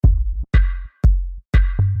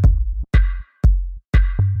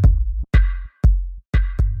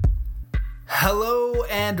Hello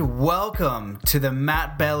and welcome to the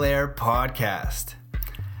Matt Belair podcast.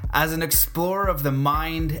 As an explorer of the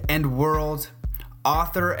mind and world,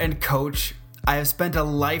 author and coach, I have spent a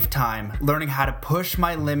lifetime learning how to push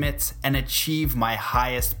my limits and achieve my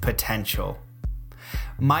highest potential.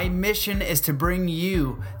 My mission is to bring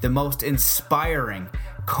you the most inspiring,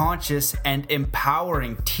 conscious, and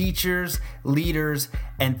empowering teachers, leaders,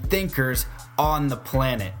 and thinkers on the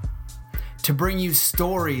planet. To bring you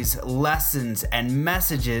stories, lessons, and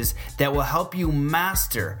messages that will help you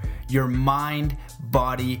master your mind,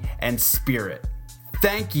 body, and spirit.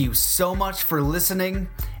 Thank you so much for listening,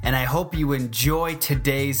 and I hope you enjoy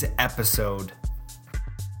today's episode.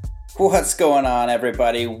 What's going on,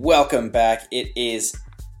 everybody? Welcome back. It is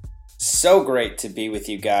so great to be with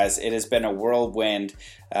you guys. It has been a whirlwind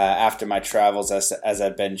after my travels, as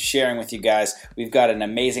I've been sharing with you guys. We've got an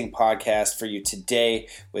amazing podcast for you today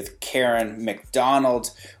with Karen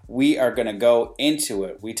McDonald. We are going to go into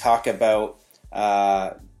it. We talk about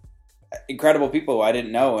incredible people I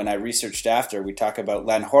didn't know and I researched after. We talk about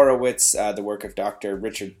Len Horowitz, the work of Dr.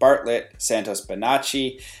 Richard Bartlett, Santos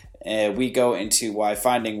Bonacci. We go into why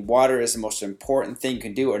finding water is the most important thing you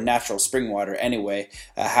can do, or natural spring water anyway,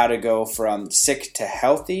 how to go from sick to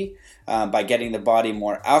healthy by getting the body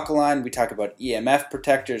more alkaline. We talk about EMF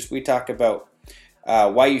protectors. We talk about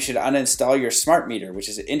why you should uninstall your smart meter, which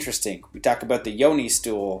is interesting. We talk about the yoni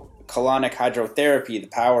stool, colonic hydrotherapy, the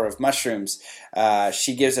power of mushrooms.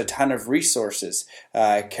 She gives a ton of resources.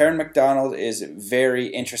 Karen McDonald is a very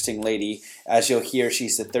interesting lady. As you'll hear,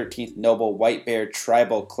 she's the 13th Noble White Bear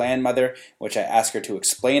Tribal Clan Mother, which I asked her to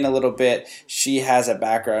explain a little bit. She has a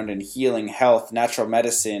background in healing, health, natural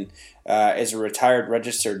medicine, is a retired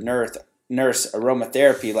registered nurse,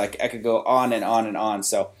 aromatherapy. Like, I could go on and on and on.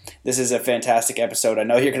 So this is a fantastic episode. I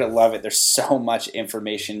know you're going to love it. There's so much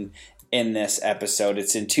information in this episode.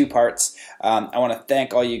 It's in two parts. I want to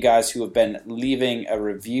thank all you guys who have been leaving a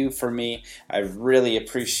review for me. I really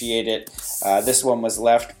appreciate it. This one was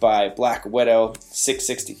left by Black Widow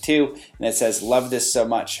 662, and it says, "Love this so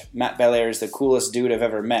much. Matt Belair is the coolest dude I've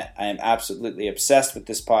ever met. I am absolutely obsessed with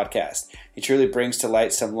this podcast. He truly brings to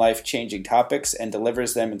light some life-changing topics and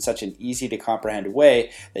delivers them in such an easy-to-comprehend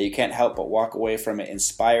way that you can't help but walk away from it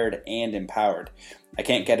inspired and empowered. I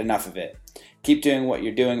can't get enough of it. Keep doing what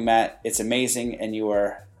you're doing, Matt. It's amazing, and you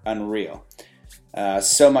are unreal."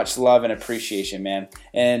 So much love and appreciation, man.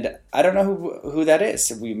 And I don't know who that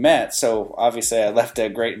is. We met, so obviously I left a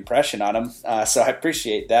great impression on him. So I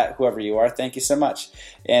appreciate that, whoever you are. Thank you so much.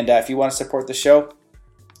 And if you want to support the show,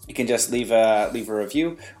 you can just leave a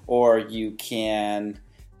review, or you can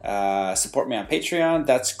support me on Patreon.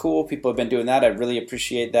 That's cool. People have been doing that. I really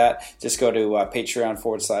appreciate that. Just go to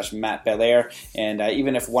Patreon/Matt Belair. And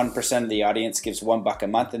even if 1% of the audience gives $1 a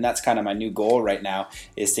month, and that's kind of my new goal right now,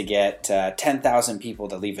 is to get 10,000 people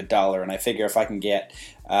to leave $1. And I figure if I can get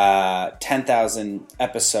 10,000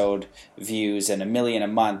 episode views and 1 million a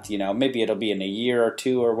month, maybe it'll be in a year or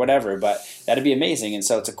two or whatever, but that'd be amazing. And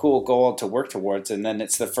so it's a cool goal to work towards. And then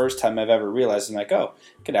it's the first time I've ever realized, I'm like, oh,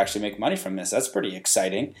 I could actually make money from this. That's pretty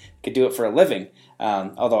exciting. I could do it for a living.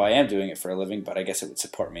 Although I am doing it for a living, but I guess it would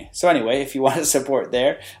support me. So anyway, if you want to support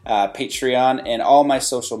there, Patreon, and all my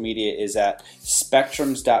social media is at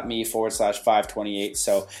spectrums.me/528.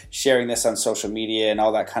 So sharing this on social media and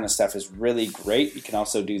all that kind of stuff is really great. You can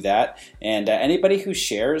also do that. And anybody who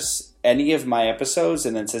shares any of my episodes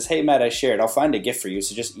and then says, "Hey, Matt, I shared," I'll find a gift for you.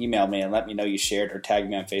 So just email me and let me know you shared, or tag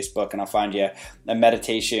me on Facebook, and I'll find you a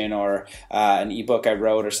meditation or an ebook I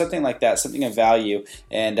wrote or something like that, something of value,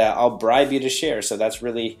 and I'll bribe you to share. So that's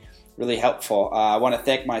really, really helpful. I want to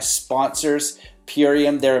thank my sponsors,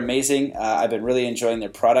 Purium. They're amazing. I've been really enjoying their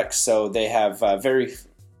products. So they have very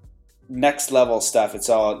next level stuff. It's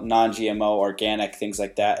all non-GMO, organic, things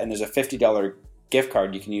like that. And there's a $50 gift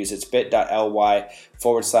card you can use. It's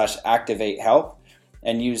bit.ly/activatehealth,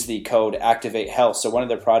 and use the code activatehealth. So one of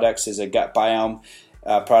their products is a gut biome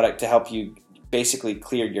product to help you basically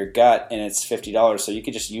clear your gut, and it's $50. So you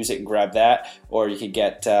could just use it and grab that, or you could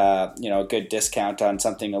get a good discount on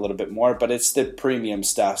something a little bit more, but it's the premium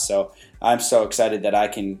stuff. So I'm so excited that I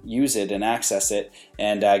can use it and access it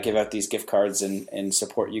and give out these gift cards and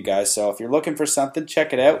support you guys. So if you're looking for something,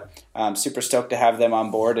 check it out. I'm super stoked to have them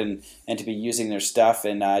on board and to be using their stuff.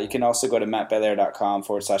 And you can also go to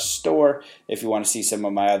mattbelair.com/store if you want to see some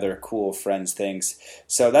of my other cool friends' things.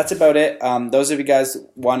 So that's about it. Those of you guys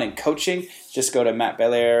wanting coaching, just go to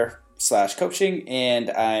mattbelair/coaching,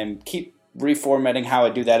 and I'm keep reformatting how I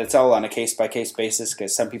do that. It's all on a case-by-case basis,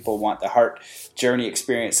 because some people want the heart journey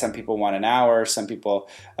experience, some people want an hour, some people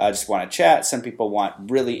just want to chat, some people want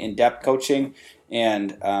really in-depth coaching,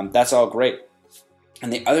 and that's all great.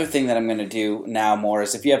 And the other thing that I'm going to do now more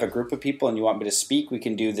is if you have a group of people and you want me to speak, we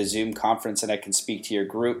can do the Zoom conference and I can speak to your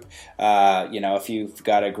group. If you've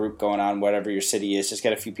got a group going on, whatever your city is, just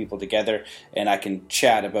get a few people together and I can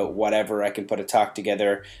chat about whatever. I can put a talk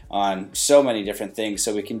together on so many different things.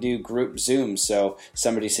 So we can do group Zooms. So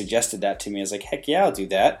somebody suggested that to me. I was like, heck yeah, I'll do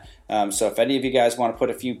that. So if any of you guys want to put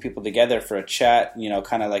a few people together for a chat,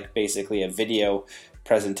 kind of like basically a video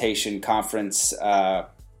presentation conference,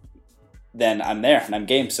 then I'm there and I'm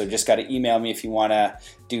game. So just got to email me if you want to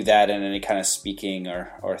do that and any kind of speaking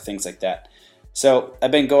or things like that. So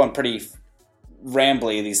I've been going pretty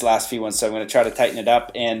rambly these last few ones, so I'm going to try to tighten it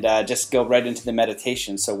up and just go right into the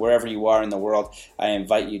meditation. So wherever you are in the world, I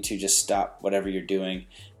invite you to just stop whatever you're doing,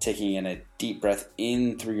 taking in a deep breath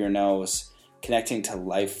in through your nose, connecting to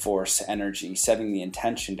life force energy, setting the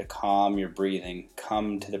intention to calm your breathing,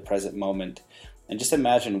 come to the present moment, and just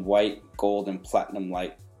imagine white, gold, and platinum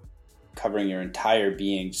light covering your entire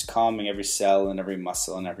being, just calming every cell and every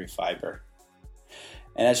muscle and every fiber.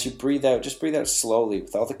 And as you breathe out, just breathe out slowly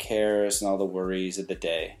with all the cares and all the worries of the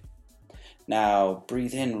day. Now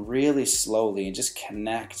breathe in really slowly and just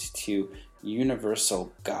connect to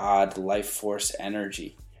universal God life force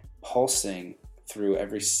energy pulsing through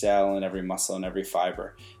every cell and every muscle and every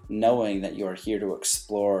fiber, knowing that you are here to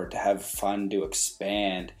explore, to have fun, to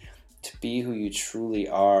expand, to be who you truly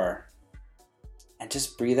are. And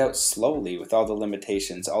just breathe out slowly with all the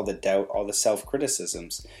limitations, all the doubt, all the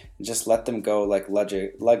self-criticisms, and just let them go like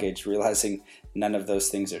luggage, realizing none of those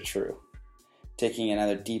things are true. Taking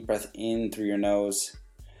another deep breath in through your nose,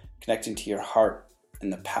 connecting to your heart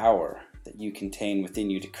and the power that you contain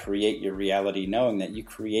within you to create your reality, knowing that you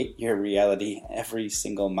create your reality every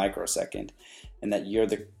single microsecond, and that you're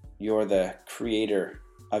the creator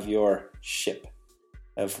of your ship,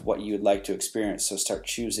 of what you would like to experience. So start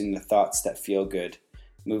choosing the thoughts that feel good.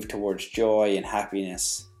 Move towards joy and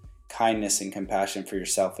happiness, kindness and compassion for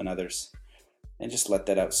yourself and others. And just let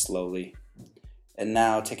that out slowly. And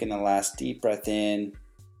now taking the last deep breath in,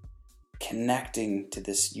 connecting to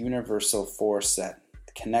this universal force that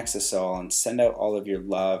connects us all, and send out all of your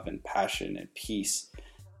love and passion and peace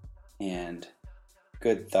and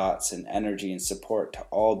good thoughts and energy and support to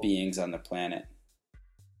all beings on the planet.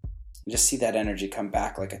 And just see that energy come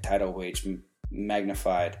back like a tidal wave,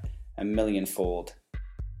 magnified a millionfold.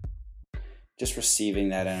 Just receiving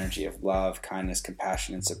that energy of love, kindness,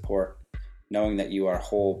 compassion, and support, knowing that you are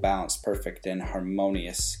whole, balanced, perfect, and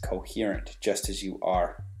harmonious, coherent, just as you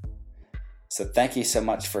are. So thank you so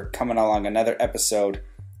much for coming along another episode,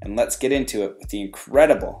 and let's get into it with the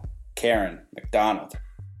incredible Karen McDonald.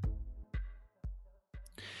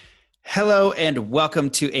 Hello and welcome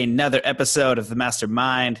to another episode of the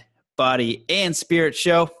Mastermind, Body, and Spirit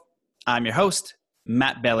Show. I'm your host,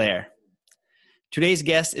 Matt Belair. Today's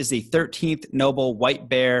guest is the 13th Noble White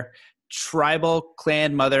Bear Tribal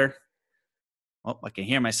Clan Mother. Oh, I can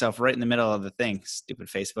hear myself right in the middle of the thing. Stupid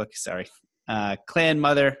Facebook, sorry. Clan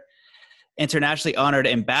Mother, internationally honored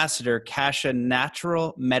ambassador, Kasha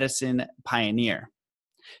natural medicine pioneer,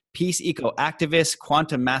 peace eco activist,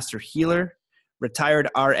 quantum master healer, retired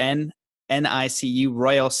RN, NICU,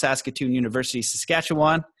 Royal Saskatoon University,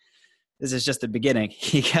 Saskatchewan. This is just the beginning.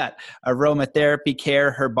 He got aromatherapy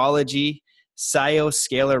care, herbology,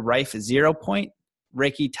 Scalar Rife 0 Point,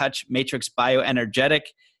 Reiki Touch Matrix Bioenergetic,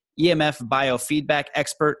 EMF biofeedback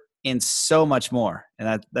expert, and so much more.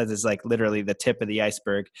 And that is like literally the tip of the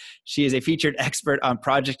iceberg. She is a featured expert on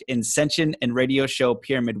Project Ascension and radio show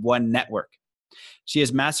Pyramid One Network. She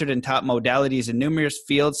has mastered and taught modalities in numerous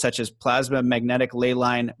fields such as plasma, magnetic ley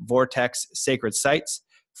line, vortex, sacred sites,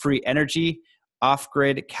 free energy,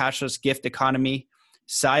 off-grid, cashless gift economy,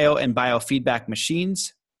 psio and biofeedback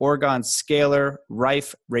machines, Orgon Scalar,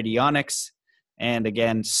 Rife, Radionics, and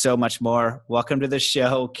again, so much more. Welcome to the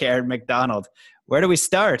show, Karen McDonald. Where do we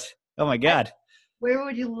start? Oh my God. Where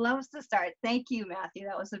would you love us to start? Thank you, Matthew.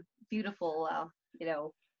 That was a beautiful,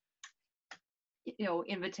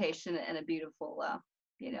 invitation and a beautiful,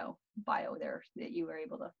 bio there that you were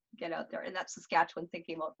able to get out there. And that Saskatchewan thing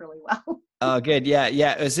came out really well. Oh, good. Yeah.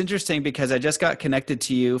 It was interesting because I just got connected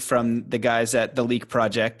to you from the guys at the Leak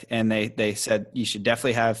Project, and they said you should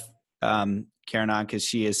definitely have Karen on because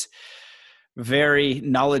she is very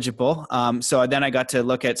knowledgeable. So then I got to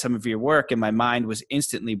look at some of your work and my mind was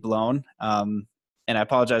instantly blown. And I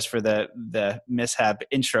apologize for the mishap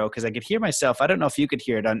intro because I could hear myself. I don't know if you could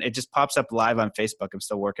hear it. It just pops up live on Facebook. I'm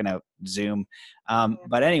still working out Zoom.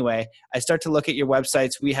 But anyway, I start to look at your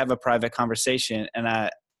websites. We have a private conversation and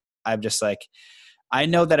I'm just like, I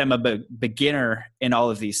know that I'm a beginner in all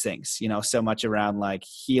of these things, so much around like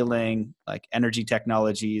healing, like energy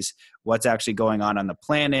technologies, what's actually going on the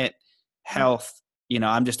planet, health,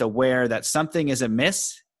 I'm just aware that something is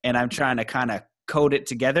amiss and I'm trying to kind of code it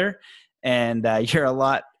together. And you're a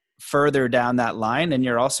lot further down that line, and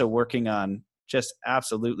you're also working on just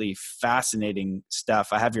absolutely fascinating stuff.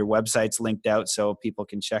 I have your websites linked out so people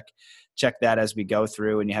can check that as we go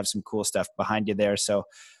through, and you have some cool stuff behind you there. So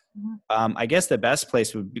I guess the best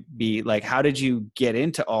place would be like, how did you get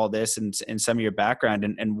into all this and some of your background,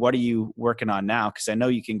 and what are you working on now? Because I know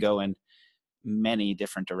you can go in many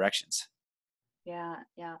different directions. Yeah.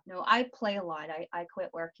 No, I play a lot. I quit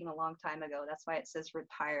working a long time ago. That's why it says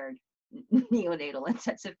retired neonatal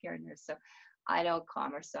intensive care nurse. So I don't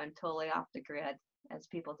commerce. So I'm totally off the grid, as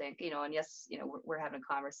people think, and yes, we're having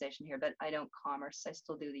a conversation here, but I don't commerce. I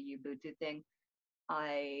still do the Ubuntu thing.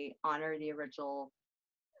 I honor the original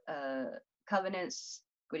covenants,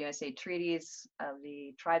 what do I say, treaties of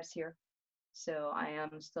the tribes here. So I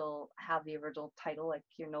am still have the original title, like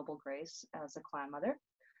Your Noble Grace, as a clan mother.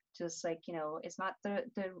 Just like, it's not the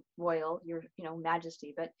royal, your,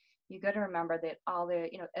 majesty, but you got to remember that all the,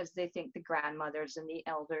 as they think, the grandmothers and the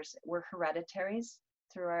elders were hereditaries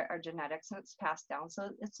through our genetics, and it's passed down. So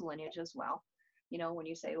it's lineage as well. When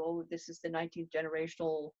you say, oh, this is the 19th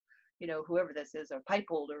generational, whoever this is, or pipe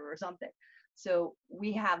holder or something. So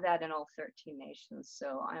we have that in all 13 nations.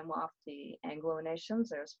 So I'm off the Anglo nations.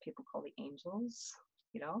 There's people called the angels,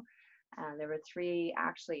 and there were 3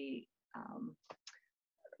 actually,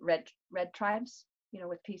 red tribes,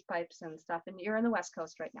 with peace pipes and stuff. And you're in the West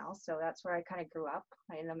Coast right now, so that's where I kind of grew up,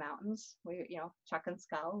 in the mountains. We, Chuck and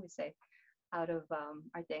Skull, we say, out of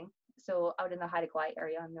our thing. So out in the Haida Gwaii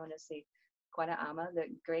area, I'm known as the Guanaama, the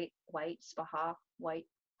Great White Spaha White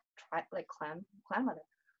like clan mother.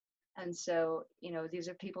 And so, these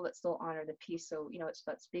are people that still honor the peace. So, it's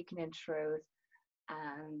about speaking in truth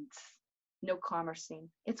and no commercing.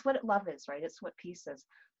 It's what love is, right? It's what peace is.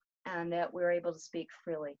 And that we're able to speak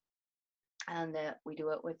freely, and that we do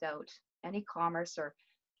it without any commerce or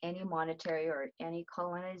any monetary or any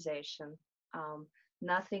colonization,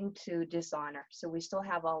 nothing to dishonor. So we still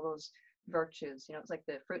have all those virtues. It's like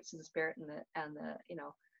the fruits of the spirit and the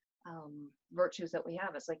virtues that we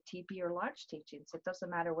have. It's like TP or Lodge teachings. It doesn't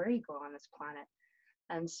matter where you go on this planet,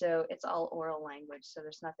 and so it's all oral language. So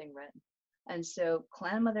there's nothing written. And so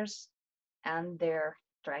clan mothers and their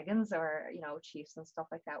dragons or chiefs and stuff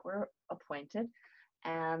like that were appointed,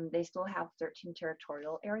 and they still have 13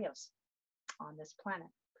 territorial areas on this planet.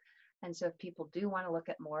 And so if people do want to look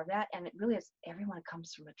at more of that, and it really is, everyone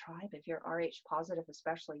comes from a tribe. If you're RH positive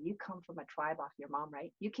especially, you come from a tribe off your mom,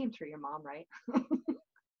 right? You came through your mom, right?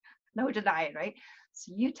 No denying, right?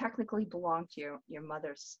 So you technically belong to your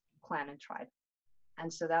mother's clan and tribe.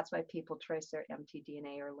 And so that's why people trace their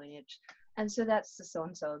mtDNA or lineage. And so that's the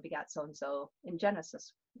so-and-so begat so-and-so in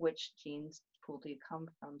Genesis. Which genes pool do you come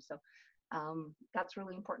from? So that's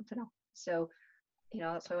really important to know. So,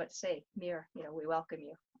 that's what I want to say. Mir, we welcome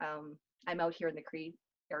you. I'm out here in the Cree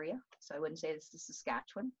area, so I wouldn't say this is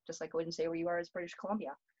Saskatchewan, just like I wouldn't say where you are is British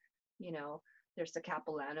Columbia. There's the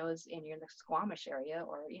Capellanos and you're in the Squamish area,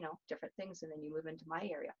 or, different things. And then you move into my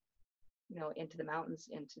area, into the mountains,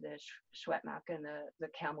 into the Shwetmak and the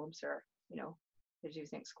Kamloops, or, as you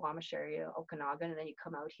think, Squamish area, Okanagan, and then you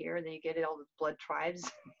come out here, and then you get all the blood tribes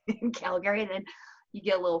in Calgary, and then you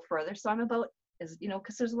get a little further. So I'm about,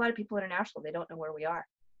 because there's a lot of people international, they don't know where we are.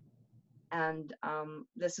 And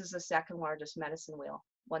this is the second largest medicine wheel.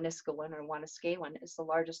 Waniskawan or Waniskawan is the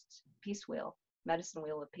largest peace wheel, medicine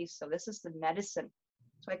wheel of peace. So this is the medicine.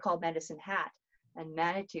 That's why I call medicine hat. And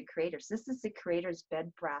Manitou creators. This is the creator's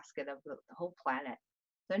bed basket of the whole planet.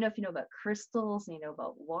 So I don't know if you know about crystals, and you know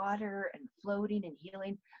about water and floating and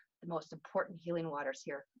healing. The most important healing waters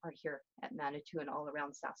here are here at Manitou and all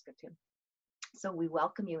around Saskatoon. So we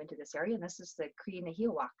welcome you into this area, and this is the Cree and the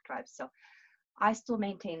Hiiwak tribes. So I still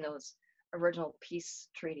maintain those original peace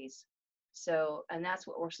treaties. So, and that's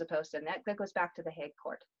what we're supposed to, and that goes back to the Hague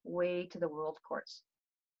Court, way to the world courts.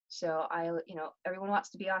 So everyone wants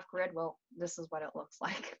to be off grid. Well, this is what it looks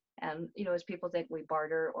like. And, as people think we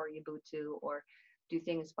barter or Ubuntu or do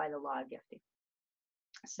things by the law of gifting.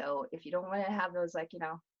 So if you don't want to have those,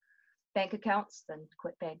 bank accounts, then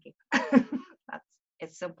quit banking. That's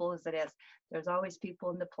as simple as it is. There's always people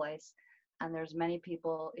in the place, and there's many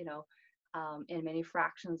people, in many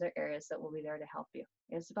fractions or areas that will be there to help you.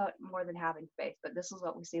 It's about more than having faith, but this is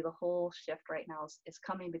what we see. The whole shift right now is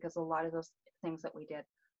coming because a lot of those things that we did,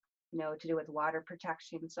 to do with water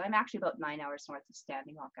protection. So I'm actually about 9 hours north of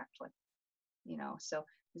Standing Rock, actually. So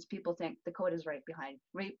as people think, Dakota's right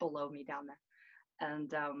below me down there.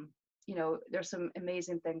 And, there's some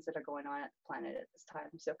amazing things that are going on at the planet at this time.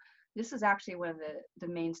 So this is actually one of the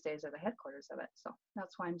mainstays or the headquarters of it. So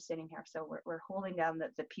that's why I'm sitting here. So we're holding down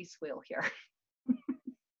the peace wheel here.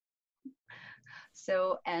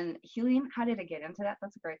 So, and healing, how did I get into that?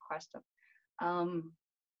 That's a great question.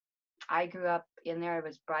 I grew up in there. I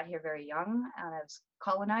was brought here very young, and I was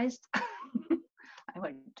colonized.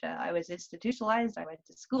 I was institutionalized. I went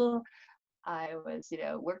to school. I was,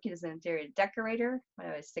 working as an interior decorator when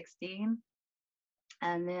I was 16.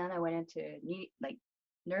 And then I went into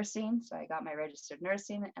nursing. So I got my registered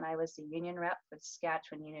nursing, and I was the union rep for the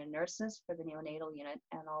Saskatchewan Union Nurses for the neonatal unit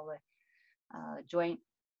and all the joint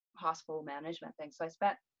hospital management things. So I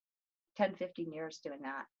spent 10, 15 years doing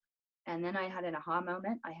that. And then I had an aha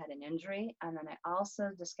moment. I had an injury. And then I also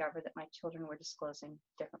discovered that my children were disclosing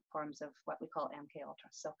different forms of what we call MK Ultra.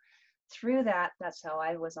 So through that, that's how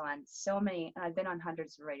I was on so many, I've been on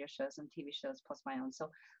hundreds of radio shows and TV shows plus my own. So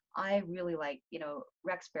I really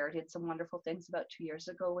Rex Bear did some wonderful things about 2 years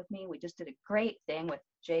ago with me. We just did a great thing with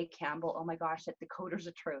Jay Campbell. Oh my gosh, at Decoders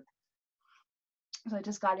of Truth. So I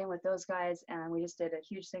just got in with those guys, and we just did a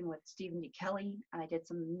huge thing with Stephen D. Kelly, and I did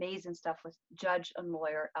some amazing stuff with judge and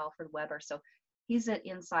lawyer Alfred Weber. So he's at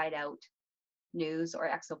Inside Out News or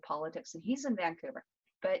Exopolitics, and he's in Vancouver,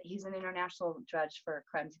 but he's an international judge for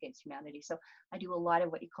crimes against humanity. So I do a lot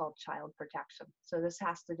of what you call child protection. So this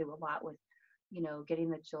has to do a lot with,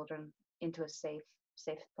 getting the children into a safe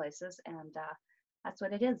places, and that's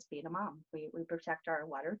what it is, being a mom. We protect our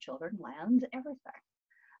water, children, land, everything.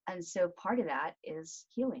 And so part of that is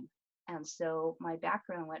healing. And so my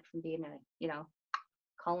background went from being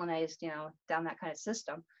colonized, down that kind of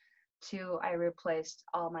system, to I replaced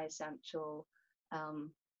all my essential,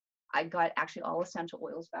 I got actually all essential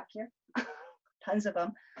oils back here, tons of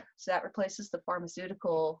them. So that replaces the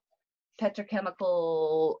pharmaceutical,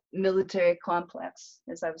 petrochemical, military complex,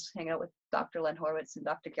 as I was hanging out with Dr. Len Horowitz and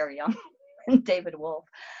Dr. Gary Young and David Wolf.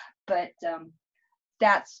 But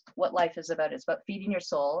that's what life is about. It's about feeding your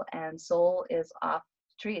soul, and soul is off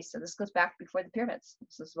trees. So this goes back before the pyramids.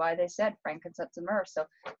 This is why they said frankincense and myrrh. So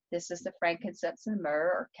this is the frankincense and myrrh,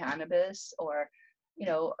 or cannabis, or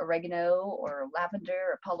oregano, or lavender,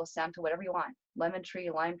 or palo santo, whatever you want. Lemon tree,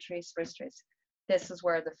 lime tree, spruce trees. This is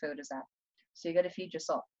where the food is at. So you got to feed your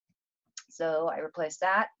soul. So I replaced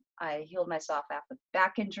that. I healed myself after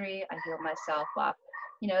back injury. I healed myself off,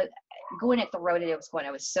 going at the road it was going.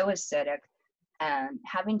 I was so acidic, and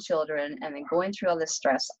having children, and then going through all this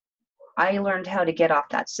stress. I learned how to get off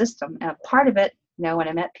that system. And part of it, when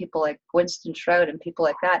I met people like Winston Shroud and people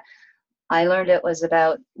like that, I learned it was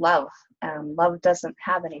about love. And love doesn't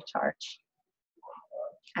have any charge.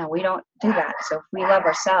 And we don't do that. So if we love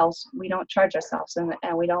ourselves, we don't charge ourselves, and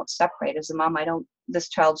we don't separate. As a mom, this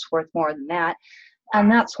child's worth more than that. And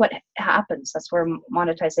that's what happens. That's where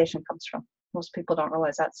monetization comes from. Most people don't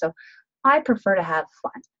realize that. So I prefer to have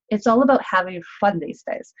fun. It's all about having fun these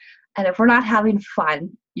days. And if we're not having fun,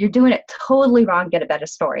 you're doing it totally wrong. Get a better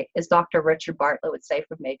story, as Dr. Richard Bartlett would say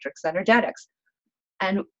from Matrix Energetics.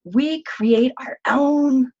 And we create our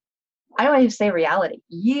own, I don't even say reality.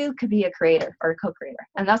 You could be a creator or a co-creator.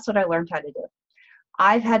 And that's what I learned how to do.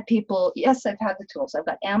 I've had people, yes, I've had the tools. I've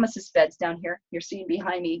got amethyst beds down here. You're seeing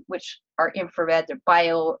behind me, which are infrared. They're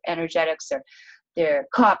bioenergetics. They're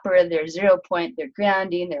copper. They're 0 point. They're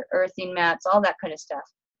grounding. They're earthing mats, all that kind of stuff.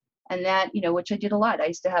 And that, which I did a lot. I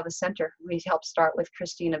used to have a center. We helped start with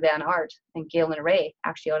Christina Van Art and Galen Ray,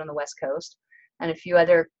 actually out on the West Coast, and a few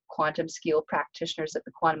other quantum skill practitioners at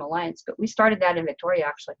the Quantum Alliance. But we started that in Victoria,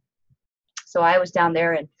 actually. So I was down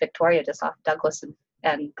there in Victoria, just off Douglas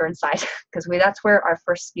and Burnside, because that's where our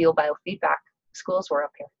first skill biofeedback schools were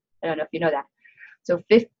up here. I don't know if you know that. So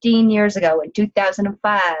 15 years ago, in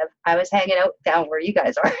 2005, I was hanging out down where you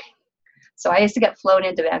guys are. So I used to get flown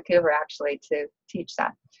into Vancouver, actually, to teach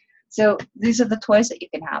that. So these are the toys that you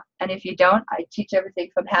can have. And if you don't, I teach everything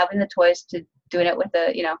from having the toys to doing it with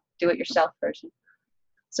the, do-it-yourself version.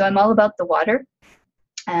 So I'm all about the water,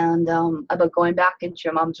 and about going back into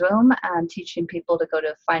your mom's womb and teaching people to go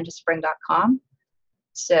to findaspring.com.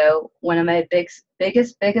 So one of my biggest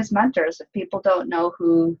mentors, if people don't know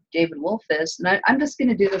who David Wolf is, and I'm just going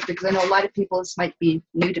to do this because I know a lot of people, this might be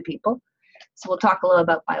new to people. So we'll talk a little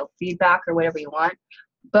about biofeedback or whatever you want.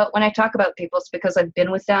 But when I talk about people, it's because I've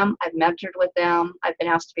been with them, I've mentored with them, I've been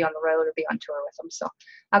asked to be on the road or be on tour with them. So,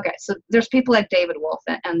 okay, so there's people like David Wolf,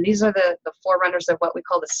 and these are the forerunners of what we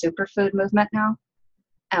call the superfood movement now.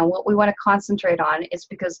 And what we want to concentrate on is,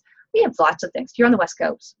 because we have lots of things. You're on the West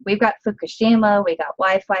Coast. We've got Fukushima, we got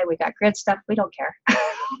Wi-Fi, we got grid stuff. We don't care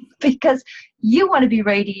because you want to be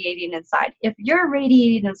radiating inside. If you're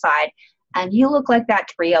radiating inside and you look like that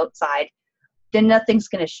tree outside, then nothing's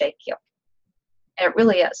going to shake you. It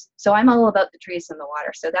really is. So I'm all about the trees and the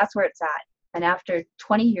water. So that's where it's at. And after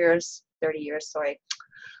 30 years,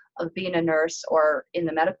 of being a nurse or in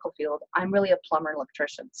the medical field, I'm really a plumber and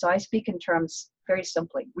electrician. So I speak in terms very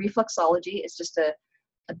simply. Reflexology is just a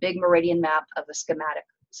big meridian map of a schematic.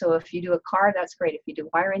 So if you do a car, that's great. If you do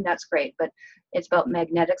wiring, that's great. But it's about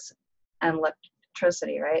magnetics and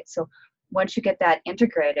electricity, right? So once you get that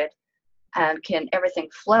integrated and everything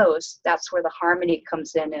flows, that's where the harmony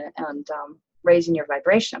comes in and raising your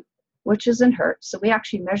vibration, which is in hertz. So we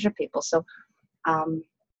actually measure people. So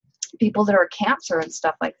people that are cancer and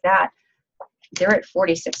stuff like that, they're at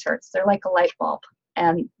 46 hertz. They're like a light bulb.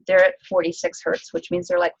 And they're at 46 hertz, which means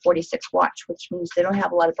they're like 46 watts, which means they don't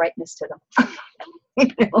have a lot of brightness to them.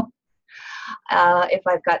 You know? If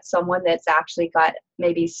I've got someone that's actually got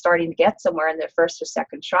maybe starting to get somewhere in their first or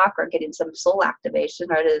second chakra, getting some soul activation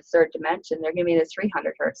or to the third dimension, they're going to be the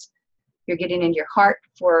 300 hertz. You're getting into your heart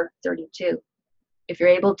for 32. If you're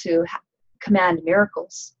able to command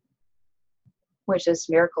miracles, which is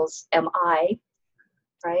miracles, MI,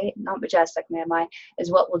 right? Not majestic, MI, is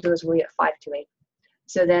what we'll do is we'll get 528.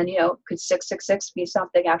 So then, could 666 be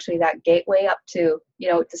something actually that gateway up to,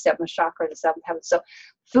 the seventh chakra, the seventh heaven. So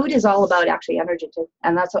food is all about actually energy too.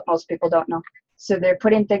 And that's what most people don't know. So they're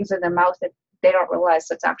putting things in their mouth that they don't realize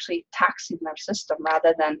it's actually taxing their system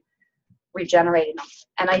rather than regenerating them.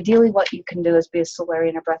 And ideally what you can do is be a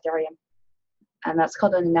Solarian or breatharian. And that's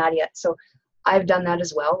called an Nadia. So I've done that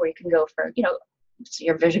as well, where you can go for, it's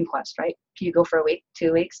your vision quest, right? You go for a week,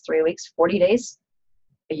 2 weeks, 3 weeks, 40 days,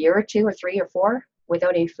 a year or 2 or 3 or 4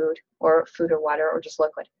 without any food or water or just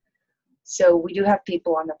liquid. So we do have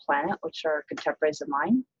people on the planet, which are contemporaries of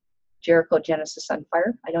mine. Jericho Genesis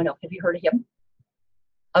Sunfire. I don't know. Have you heard of him?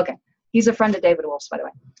 Okay. He's a friend of David Wolf's, by the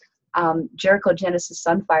way. Jericho Genesis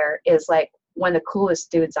Sunfire is like one of the coolest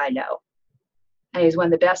dudes I know. And he's one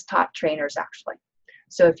of the best top trainers, actually.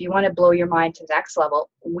 So if you want to blow your mind to the next level,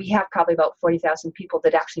 we have probably about 40,000 people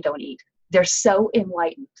that actually don't eat. They're so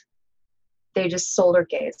enlightened. They just solar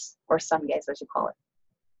gaze, or sun gaze, as you call it.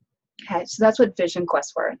 Okay, so that's what Vision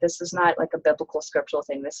Quest were. This is not like a biblical scriptural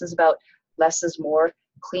thing. This is about less is more,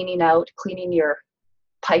 cleaning your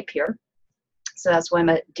pipe here. So that's why I'm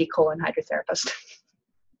a decolon hydrotherapist.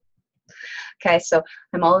 Okay, so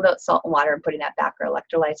I'm all about salt and water and putting that back, or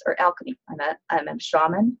electrolytes, or alchemy. I'm a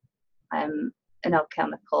shaman. I'm an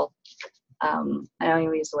alchemical, I don't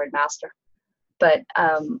even use the word master, but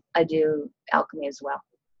I do alchemy as well.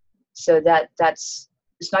 So that's,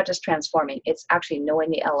 it's not just transforming, it's actually knowing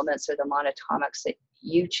the elements or the monatomics that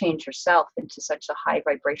you change yourself into such a high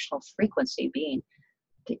vibrational frequency being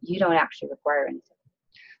that you don't actually require anything.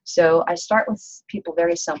 So I start with people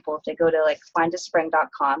very simple. If they go to like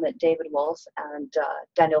findaspring.com that David Wolf and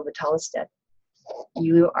Daniel Vitalis did,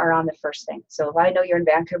 you are on the first thing. So if I know you're in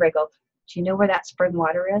Vancouver, I go, do you know where that spring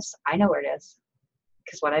water is? I know where it is.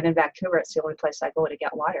 Because when I'm in Vancouver, it's the only place I go to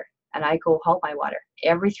get water. And I go haul my water.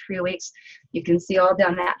 Every 3 weeks, you can see all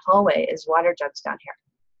down that hallway is water jugs down here.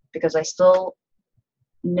 Because I still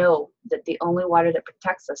know that the only water that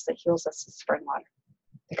protects us, that heals us, is spring water.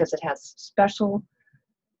 Because it has special,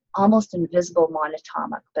 almost invisible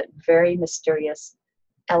monatomic, but very mysterious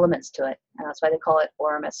elements to it. And that's why they call it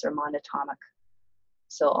Ormus or monatomic.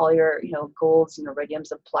 So all your, golds and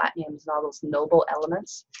iridiums and platinums and all those noble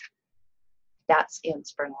elements, that's in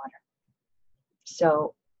spring water.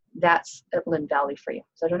 So that's at Lynn Valley for you.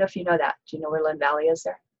 So I don't know if you know that. Do you know where Lynn Valley is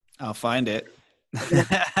there? I'll find it.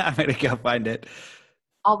 I'm going to go find it.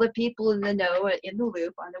 All the people in the know, in the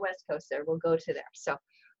loop on the West Coast there will go to there. So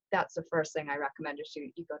that's the first thing I recommend is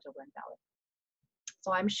you go to Lynn Valley.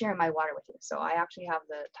 So I'm sharing my water with you. So I actually have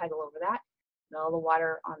the title over that. And all the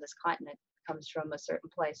water on this continent comes from a certain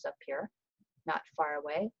place up here, not far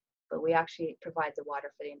away. But we actually provide the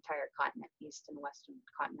water for the entire continent. East and Western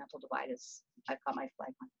continental divide is, I've got my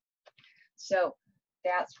flag on. So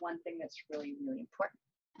that's one thing that's really, really important.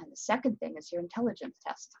 And the second thing is your intelligence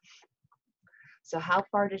test. So how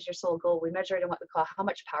far does your soul go? We measure it in what we call how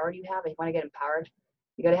much power do you have. If you want to get empowered,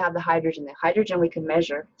 you got to have the hydrogen. The hydrogen we can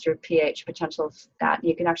measure through pH potential of that.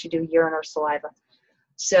 You can actually do urine or saliva.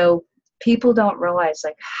 So people don't realize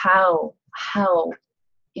like how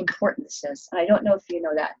important this is. And I don't know if you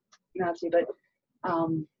know that, but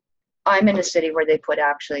I'm in a city where they put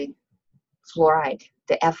actually fluoride,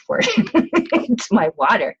 the F word, into my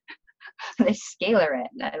water. They scalar it.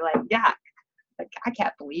 And I'm like, yeah, like, I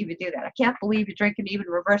can't believe you do that. I can't believe you're drinking even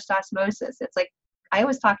reverse osmosis. It's like, I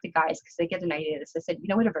always talk to guys because they get an idea of this. I said, you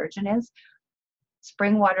know what a virgin is?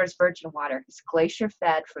 Spring water is virgin water. It's glacier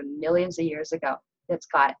fed from millions of years ago. It's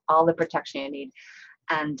got all the protection you need.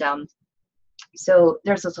 And so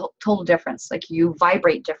there's a total difference. Like you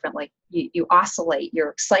vibrate differently. You oscillate. You're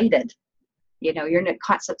excited. You're in a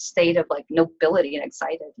constant state of like nobility and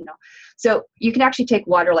excited. So you can actually take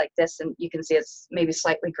water like this, and you can see it's maybe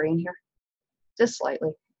slightly green here, just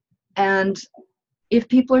slightly. And if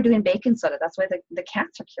people are doing baking soda, that's why the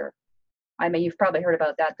cancer cure. I mean, you've probably heard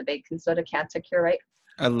about that, the baking soda cancer cure, right?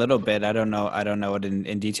 A little bit. I don't know it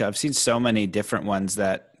in detail. I've seen so many different ones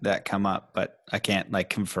that come up, but I can't like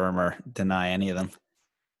confirm or deny any of them.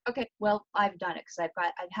 Okay, well, I've done it because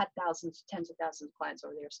I've had thousands, tens of thousands of clients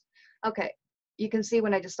over the years. Okay, you can see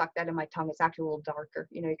when I just stuck that in my tongue, it's actually a little darker.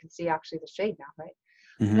 You can see actually the shade now, right?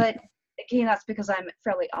 Mm-hmm. But again, that's because I'm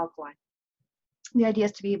fairly alkaline. The idea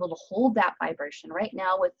is to be able to hold that vibration. Right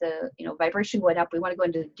now with the, vibration going up, we want to go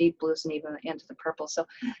into the deep blues and even into the purple. So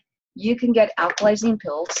you can get alkalizing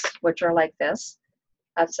pills, which are like this.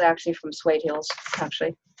 That's actually from Suede Hills,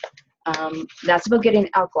 actually. That's about getting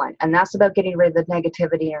alkaline, and that's about getting rid of the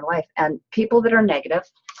negativity in your life. And people that are negative,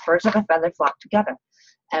 birds of a feather flock together.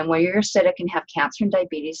 And when you're acidic and have cancer and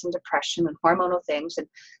diabetes and depression and hormonal things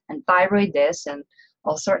and thyroid this and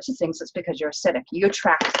all sorts of things, it's because you're acidic. You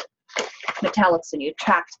attract metallics and you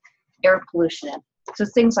attract air pollution in. So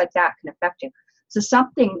things like that can affect you. So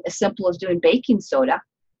something as simple as doing baking soda,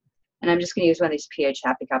 and I'm just going to use one of these pH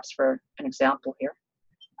happy cups for an example here.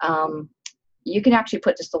 You can actually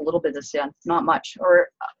put just a little bit of this in, not much, or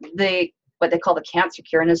what they call the cancer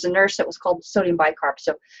cure. And as a nurse, it was called sodium bicarb.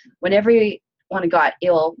 So whenever one got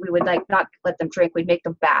ill, we would like not let them drink. We'd make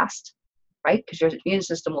them fast, right? Because your immune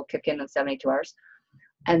system will kick in 72 hours.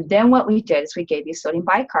 And then what we did is we gave you sodium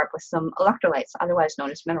bicarb with some electrolytes, otherwise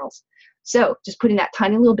known as minerals. So just putting that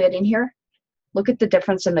tiny little bit in here, look at the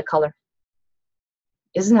difference in the color.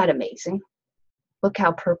 Isn't that amazing? Look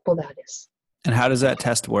how purple that is. And how does that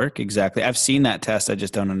test work exactly? I've seen that test. I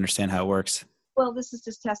just don't understand how it works. Well, this is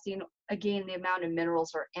just testing, again, the amount of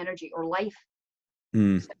minerals or energy or life.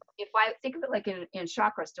 Mm. So if I think of it like in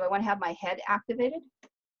chakras, do I want to have my head activated?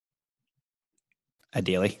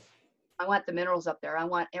 Ideally. I want the minerals up there. I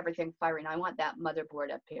want everything firing. I want that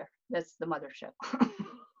motherboard up here. That's the mothership.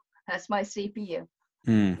 That's my CPU.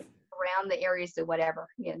 Mm. Around the areas of whatever,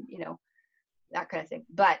 that kind of thing.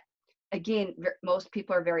 But again, most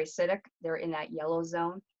people are very acidic. They're in that yellow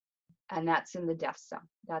zone, and that's in the death zone.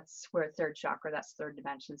 That's where third chakra, that's third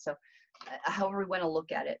dimension. So however we want to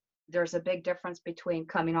look at it, there's a big difference between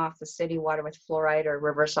coming off the city water with fluoride or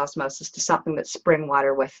reverse osmosis to something that's spring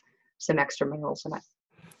water with some extra minerals in it.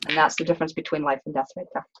 And that's the difference between life and death right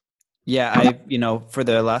there. Yeah, for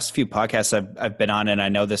the last few podcasts I've been on, and I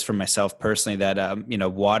know this for myself personally, that,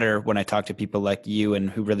 water, when I talk to people like you and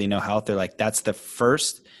who really know health, they're like, that's the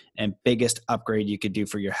first and biggest upgrade you could do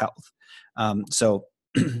for your health. So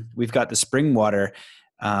we've got the spring water.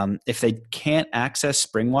 If they can't access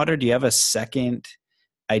spring water, do you have a second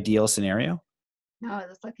ideal scenario? No,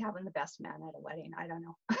 it's like having the best man at a wedding. I don't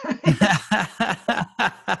know.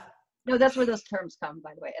 No, that's where those terms come,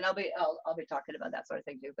 by the way. And I'll be talking about that sort of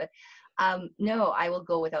thing too. But no, I will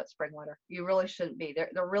go without spring water. You really shouldn't be. There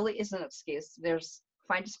really is an excuse. There's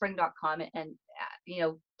findaspring.com and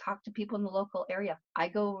talk to people in the local area. I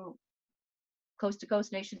go coast to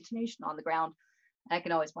coast, nation to nation on the ground, and I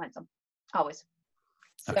can always find some. Always.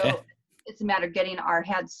 So okay. It's a matter of getting our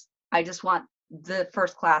heads. I just want the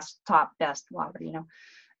first class, top, best water,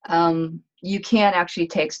 you can actually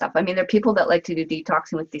take stuff. I mean, there are people that like to do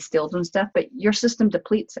detoxing with distilled and stuff, but your system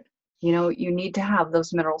depletes it. You need to have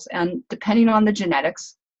those minerals. And depending on the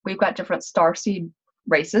genetics, we've got different starseed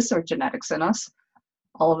races or genetics in us.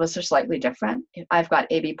 All of us are slightly different. I've got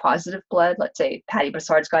AB positive blood. Let's say Patty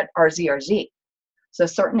Brassard's got RZRZ. So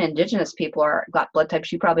certain indigenous people got blood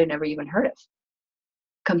types you probably never even heard of,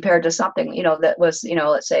 compared to something, that was,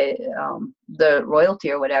 let's say the royalty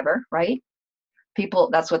or whatever, right? People,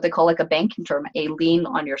 that's what they call like a banking term, a lien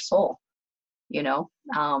on your soul,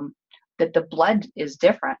 that the blood is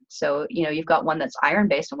different. So, you've got one that's iron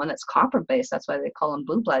based and one that's copper based. That's why they call them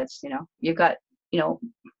blue bloods. You've got,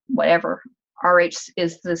 whatever. RH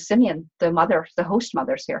is the simian, the host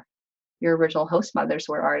mothers here. Your original host mothers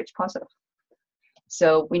were RH positive.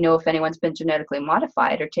 So we know if anyone's been genetically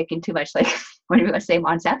modified or taking too much, like, what do you want to say,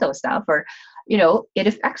 Monsanto stuff, or, it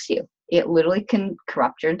affects you. It literally can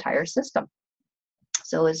corrupt your entire system.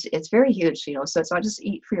 So it's very huge, so it's not just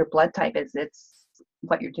eat for your blood type, it's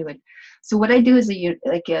what you're doing. So what I do is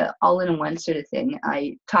a all-in-one sort of thing.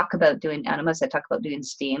 I talk about doing enemas. I talk about doing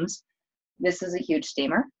steams. This is a huge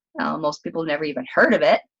steamer. Most people have never even heard of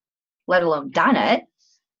it, let alone done it.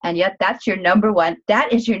 And yet that is your number one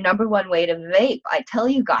way to vape. I tell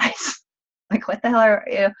you guys, like, what the hell are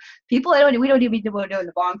people? We don't even do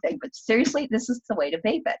the wrong thing, but seriously, this is the way to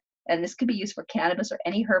vape it. And this could be used for cannabis or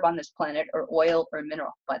any herb on this planet, or oil or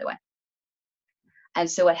mineral, by the way. And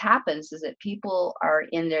so what happens is that people are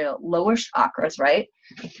in their lower chakras, right?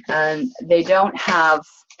 And they don't have,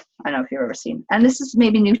 I don't know if you've ever seen, and this is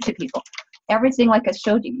maybe new to people. Everything like I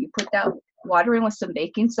showed you, you put that water in with some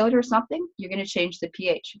baking soda or something, you're going to change the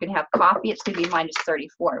pH. You're going to have coffee, it's going to be minus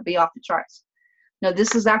 34, it'll be off the charts. Now,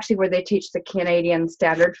 this is actually where they teach the Canadian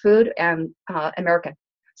standard food and American.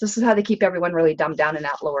 So this is how they keep everyone really dumbed down in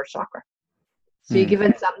that lower chakra. So you give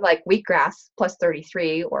it something like wheatgrass plus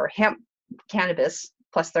 33 or hemp cannabis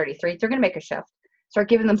plus 33, they're going to make a shift. Start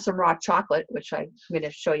giving them some raw chocolate, which I'm going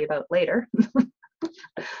to show you about later.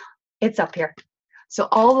 It's up here. So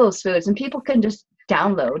all those foods, and people can just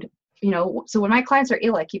download, so when my clients are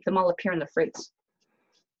ill, I keep them all up here in the fruits,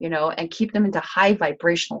 and keep them into high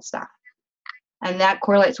vibrational stuff. And that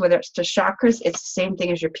correlates, whether it's to chakras, it's the same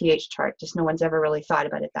thing as your pH chart. Just no one's ever really thought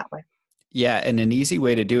about it that way. Yeah. And an easy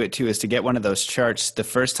way to do it too is to get one of those charts. The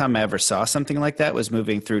first time I ever saw something like that was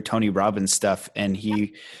moving through Tony Robbins stuff. And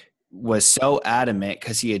he was so adamant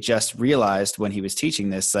because he had just realized when he was teaching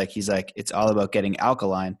this, he's like, it's all about getting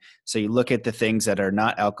alkaline. So you look at the things that are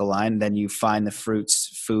not alkaline, then you find the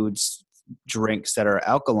fruits, foods, drinks that are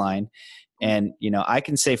alkaline. And, I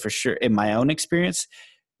can say for sure in my own experience,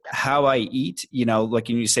 how I eat, like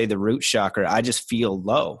when you say the root chakra, I just feel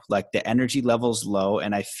low, like the energy level's low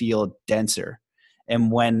and I feel denser.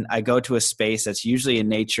 And when I go to a space that's usually in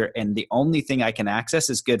nature and the only thing I can access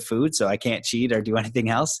is good food, so I can't cheat or do anything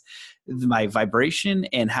else, my vibration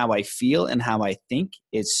and how I feel and how I think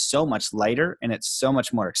is so much lighter and it's so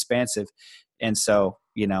much more expansive. And so,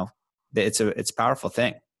 it's a powerful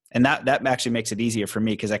thing. And that actually makes it easier for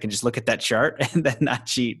me because I can just look at that chart and then not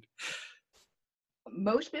cheat.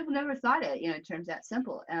 Most people never thought it, in terms that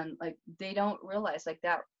simple. And they don't realize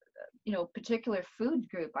that, particular food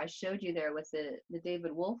group I showed you there with the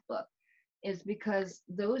David Wolf book is because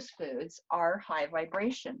those foods are high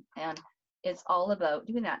vibration and it's all about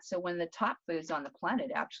doing that. So when the top foods on the planet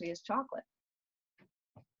actually is chocolate.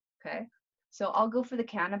 Okay. So I'll go for the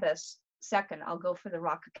cannabis second. I'll go for the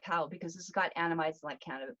raw cacao because this has got animides like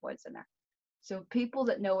cannabinoids in there. So people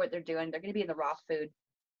that know what they're doing, they're going to be in the raw food.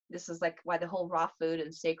 This is why the whole raw food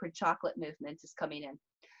and sacred chocolate movement is coming in.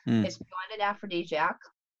 It's beyond an aphrodisiac,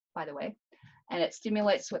 by the way, and it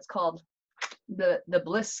stimulates what's called the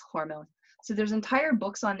bliss hormone. So there's entire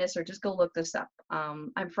books on this, or just go look this up.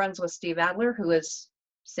 I'm friends with Steve Adler, who is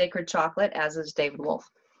sacred chocolate, as is David Wolf.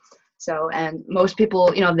 So, and most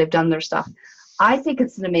people, they've done their stuff. I think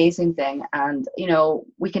it's an amazing thing, and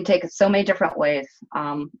we can take it so many different ways.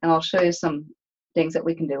 And I'll show you some things that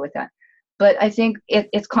we can do with that. But I think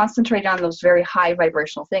it's concentrated on those very high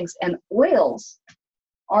vibrational things. And oils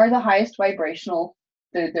are the highest vibrational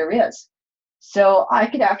food there is. So I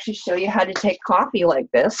could actually show you how to take coffee like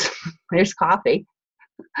this. Here's coffee.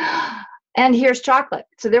 And here's chocolate.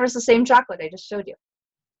 So there was the same chocolate I just showed you,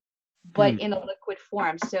 but in a liquid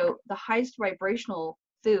form. So the highest vibrational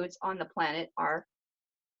foods on the planet are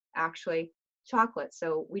actually chocolate.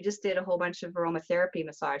 So we just did a whole bunch of aromatherapy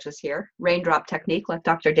massages here, raindrop technique like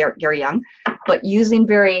Dr. Gary Young, but using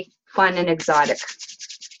very fun and exotic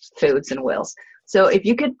foods and oils. So if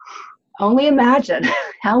you could only imagine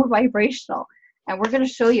how vibrational, and we're going to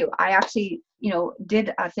show you, I actually,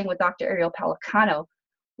 did a thing with Dr. Ariel Pelicano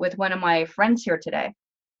with one of my friends here today.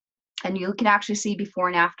 And you can actually see before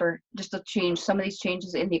and after just to change some of these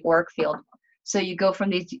changes in the auric field. So you go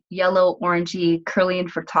from these yellow, orangey, Kirlian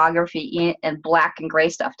photography and black and gray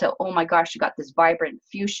stuff to, oh my gosh, you got this vibrant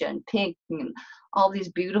fuchsia, pink, and all these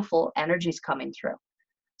beautiful energies coming through.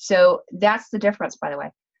 So that's the difference, by the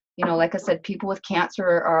way. Like I said, people with cancer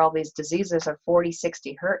or all these diseases are 40,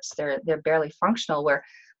 60 hertz. They're barely functional, where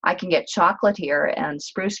I can get chocolate here and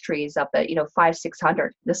spruce trees up at, 500,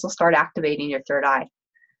 600. This will start activating your third eye.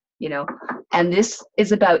 And this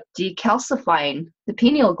is about decalcifying the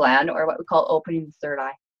pineal gland, or what we call opening the third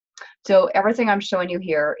eye. So everything I'm showing you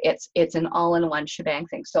here, it's an all-in-one shebang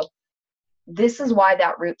thing. So this is why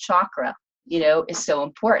that root chakra, is so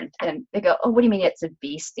important. And they go, oh, what do you mean it's a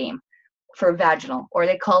bee steam for vaginal? Or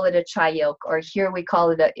they call it a chai yolk, or here we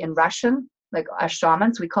call it in Russian, like us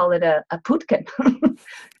shamans, we call it a putkin.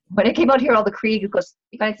 When it came out here, all the Krieg goes,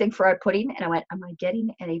 you got anything for our pudding? And I went, am I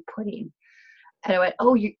getting any pudding? And I went,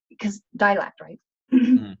 oh, because dialect, right?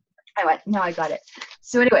 I went, no, I got it.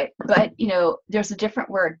 So anyway, but, there's a different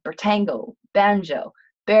word, bertango, banjo,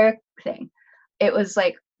 bear thing. It was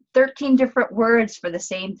 13 different words for the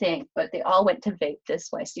same thing, but they all went to vape this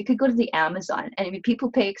way. So you could go to the Amazon, and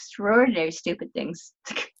people pay extraordinary stupid things,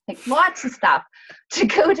 lots of stuff, to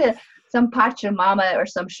go to some Pachamama or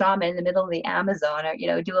some shaman in the middle of the Amazon, or,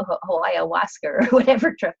 do a ayahuasca or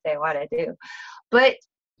whatever trip they want to do. But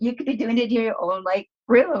you could be doing it in your own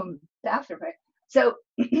room after. So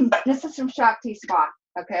this is from Shakti Spa.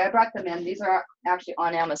 Okay, I brought them in. These are actually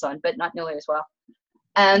on Amazon, but not nearly as well.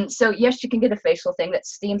 And so, yes, you can get a facial thing that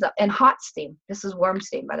steams up, and hot steam. This is warm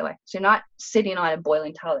steam, by the way. So you're not sitting on a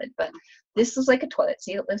boiling toilet, but this is like a toilet.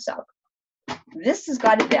 See, it lifts up. This has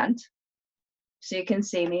got a vent, so you can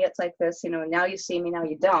see me. It's like this, you know, now you see me, now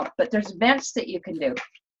you don't. But there's vents that you can do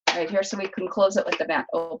right here, so we can close it with the vent,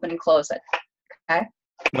 open and close it. Okay.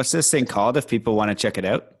 What's this thing called if people want to check it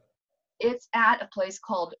out? It's at a place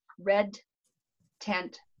called Red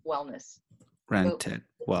Tent Wellness. Red Tent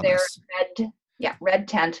Wellness. They're Red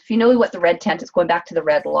Tent. If you know what the Red Tent is, going back to the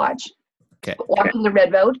Red Lodge. Okay. But walking the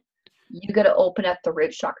Red Road, you got to open up the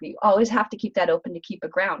root chakra. You always have to keep that open to keep a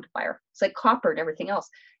ground fire. It's like copper and everything else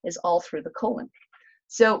is all through the colon.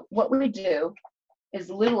 So what we do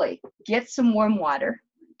is literally get some warm water,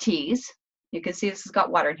 teas. You can see this has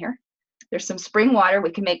got water in here. There's some spring water. We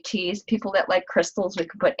can make teas. People that like crystals, we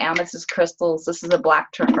can put amethyst crystals. This is a black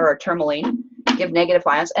or a tourmaline, give negative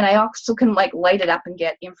ions. And I also can like light it up and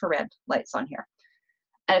get infrared lights on here.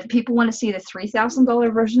 And if people want to see the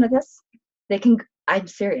 $3,000 version of this, they can, I'm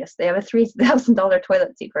serious. They have a $3,000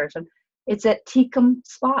 toilet seat version. It's at Tikkum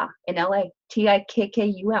Spa in LA,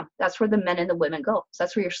 Tikkum. That's where the men and the women go. So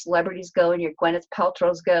that's where your celebrities go and your Gwyneth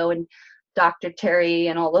Paltrow's go and Dr. Terry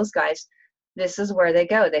and all those guys. This is where they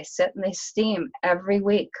go. They sit and they steam every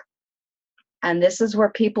week. And this is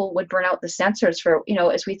where people would burn out the sensors for, you know,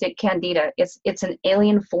 as we think candida, it's an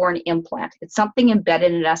alien foreign implant. It's something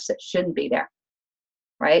embedded in us that shouldn't be there,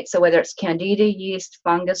 right? So whether it's candida, yeast,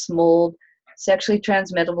 fungus, mold, sexually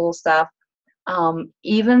transmittable stuff,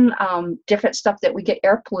 even different stuff that we get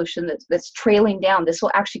air pollution that's trailing down, this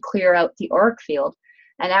will actually clear out the auric field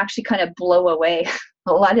and actually kind of blow away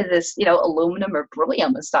a lot of this, you know, aluminum or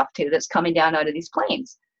beryllium and stuff too that's coming down out of these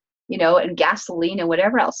planes, you know, and gasoline and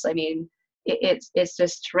whatever else. I mean, it's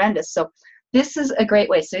just horrendous. So this is a great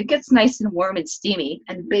way. So it gets nice and warm and steamy.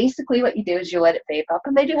 And basically what you do is you let it vape up,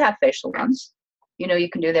 and they do have facial ones, you know, you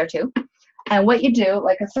can do there too. And what you do,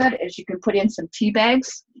 like I said, is you can put in some tea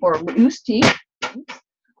bags or loose tea,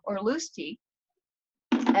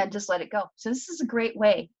 and just let it go. So this is a great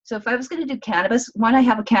way. So if I was going to do cannabis, one, I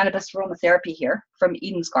have a cannabis aromatherapy here from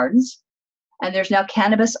Eden's Gardens, and there's now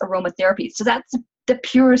cannabis aromatherapy. So that's the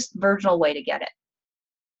purest virginal way to get it.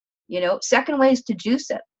 You know, second way is to juice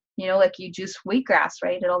it. You know, like you juice wheatgrass,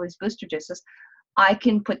 right? And all these booster juices. I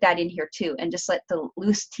can put that in here too, and just let the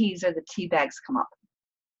loose teas or the tea bags come up.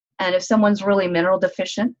 And if someone's really mineral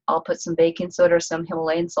deficient, I'll put some baking soda or some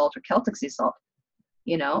Himalayan salt or Celtic sea salt,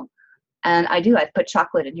 you know. And I've put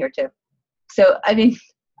chocolate in here too. So, I mean,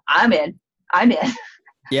 I'm in.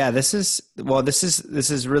 Yeah, this is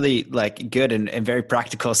really like good and very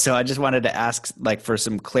practical. So I just wanted to ask like for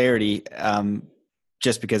some clarity,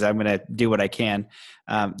 just because I'm going to do what I can.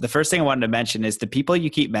 The first thing I wanted to mention is the people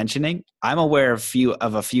you keep mentioning, I'm aware of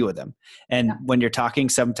a few of them. And when you're talking,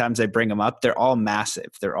 sometimes I bring them up. They're all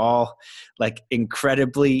massive. They're all like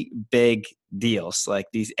incredibly big deals. Like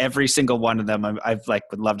every single one of them, I've like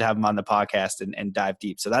would love to have them on the podcast and dive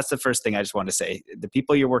deep. So that's the first thing I just want to say. The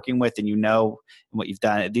people you're working with and you know what you've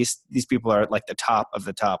done, these people are like the top of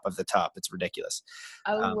the top of the top. It's ridiculous.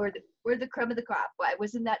 Oh, we're the creme of the crop. I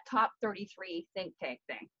was in that top 33 think tank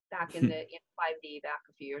thing back in 5D back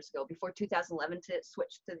a few years ago, before 2011 to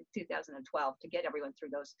switch to 2012 to get everyone through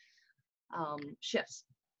those shifts,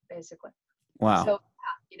 basically. Wow. So,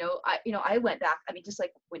 I went back. I mean, just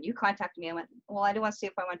like when you contacted me, I went, well, I don't want to see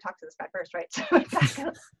if I want to talk to this guy first, right? So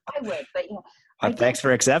I would, but thanks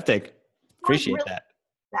for accepting. Appreciate that.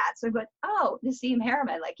 So I went, oh, Nassim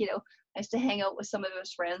Harriman, like, I used to hang out with some of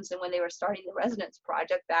his friends, and when they were starting the Resonance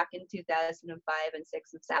Project back in 2005 and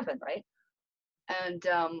 6 and 7, right? And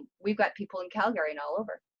we've got people in Calgary and all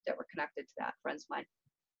over that were connected to that, friends of mine.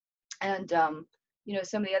 And,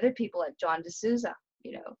 some of the other people like John D'Souza,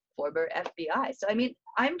 former FBI. So, I mean,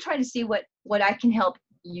 I'm trying to see what I can help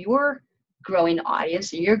your growing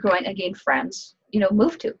audience, your growing, again, friends,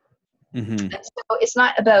 move to. Mm-hmm. And so it's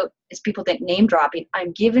not about, as people think, name dropping.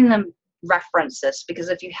 I'm giving them references, because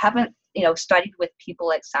if you haven't, studied with people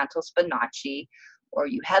like Santos Bonacci, or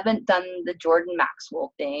you haven't done the Jordan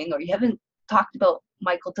Maxwell thing, or you haven't talked about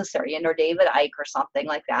Michael Tessarian or David Icke or something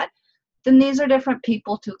like that, then these are different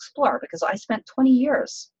people to explore, because I spent 20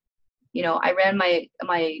 years. I ran my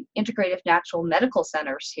integrative natural medical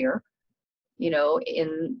centers here,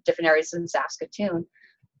 in different areas in Saskatoon.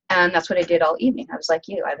 And that's what I did all evening. I was like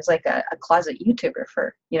you. I was like a closet YouTuber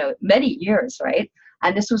for, many years, right?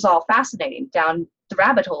 And this was all fascinating, down the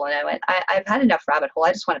rabbit hole. And I went, I've had enough rabbit hole.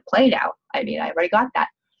 I just want to play now. I mean, I already got that.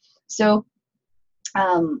 So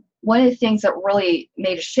one of the things that really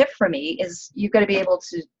made a shift for me is you've got to be able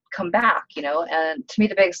to come back, and to me,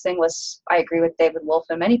 the biggest thing was, I agree with David Wolf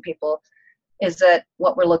and many people, is that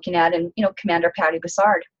what we're looking at, and, Commander Patty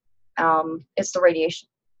Bassard, it's the radiation,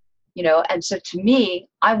 and so to me,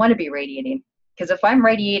 I want to be radiating, because if I'm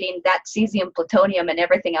radiating that cesium, plutonium, and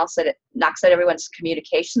everything else that it knocks out everyone's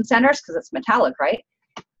communication centers, because it's metallic, right?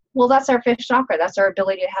 Well, that's our fifth chakra. That's our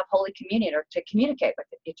ability to have holy communion or to communicate with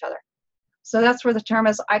each other. So that's where the term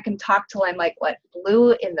is, I can talk till I'm like, what,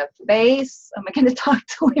 blue in the face? Am I going to talk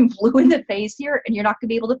till I'm blue in the face here? And you're not going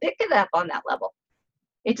to be able to pick it up on that level.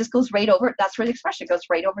 It just goes right over. That's where the expression goes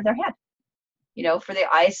right over their head, for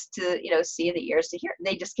the eyes to, see and the ears to hear.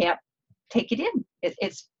 They just can't take it in.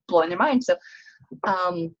 It's blowing their mind. So,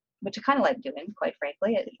 which I kind of like doing, quite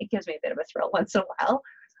frankly. It gives me a bit of a thrill once in a while,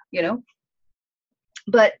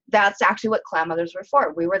 But that's actually what clan mothers were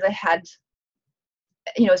for. We were the head,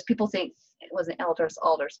 as people think, it wasn't elders,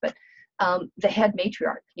 alders, but the head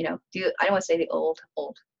matriarch, I don't want to say the old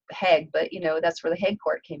hag, but, that's where the hag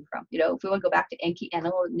court came from. If we want to go back to Enki,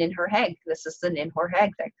 Enel, Ninhur, Hag, this is the Ninhur, Hag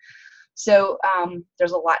thing. So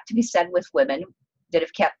there's a lot to be said with women that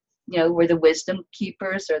have kept, were the wisdom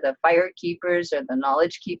keepers or the fire keepers or the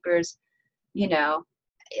knowledge keepers,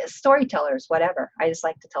 storytellers, whatever. I just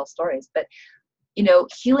like to tell stories. But,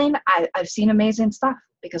 healing, I've seen amazing stuff,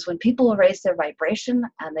 because when people raise their vibration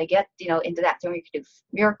and they get, into that thing where you can do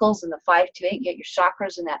miracles in the 5 to 8, get your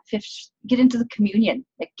chakras in that fifth, get into the communion,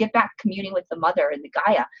 like get back communing with the mother and the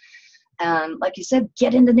Gaia. And like you said,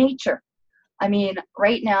 get into nature. I mean,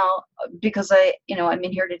 right now, because I'm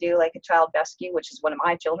in here to do like a child rescue, which is one of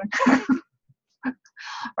my children,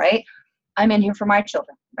 right? I'm in here for my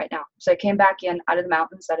children right now. So I came back in out of the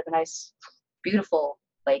mountains, out of a nice, beautiful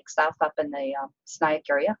lake stuff up in the Snyak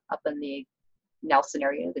area, up in the Nelson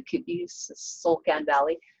area, the Kootenays, Solcan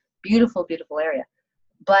Valley, beautiful, beautiful area.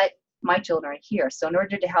 But my children are here. So in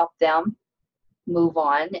order to help them move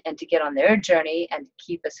on and to get on their journey and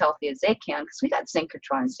keep as healthy as they can, because we got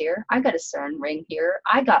synchrotrons here, I got a CERN ring here,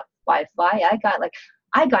 I got Wi-Fi,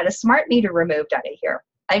 I got a smart meter removed out of here.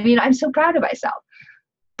 I mean, I'm so proud of myself,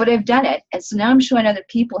 but I've done it. And so now I'm showing other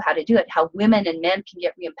people how to do it, how women and men can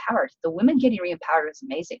get re-empowered. The women getting re-empowered is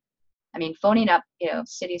amazing. I mean, phoning up,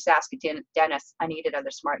 City of Saskatoon, Dennis, I need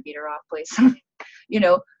another smart meter off, please.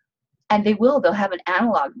 And they'll have an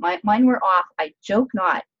analog. Mine were off. I joke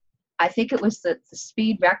not. I think it was the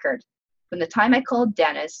speed record. From the time I called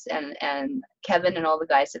Dennis and Kevin and all the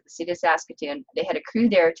guys at the City of Saskatoon, they had a crew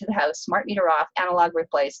there to the house, smart meter off, analog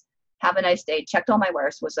replaced, have a nice day, checked all my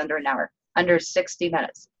wires, was under an hour, under 60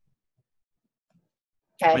 minutes.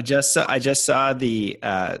 Okay. I just saw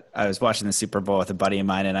I was watching the Super Bowl with a buddy of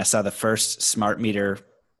mine, and I saw the first smart meter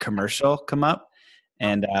commercial come up.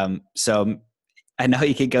 And so I know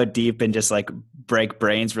you could go deep and just like break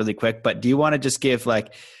brains really quick, but do you want to just give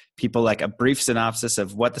like people like a brief synopsis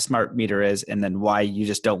of what the smart meter is, and then why you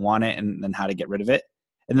just don't want it, and then how to get rid of it?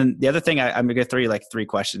 And then the other thing, I'm going to throw you like 3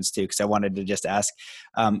 questions too, because I wanted to just ask,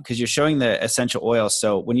 because you're showing the essential oils.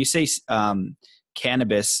 So when you say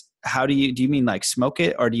cannabis, how do you mean like smoke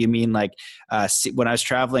it, or do you mean like when I was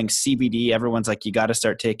traveling, CBD? Everyone's like, you got to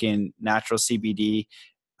start taking natural CBD.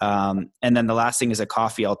 And then the last thing is a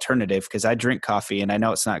coffee alternative, because I drink coffee and I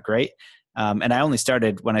know it's not great. And I only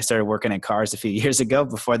started when I started working in cars a few years ago.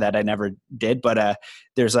 Before that, I never did. But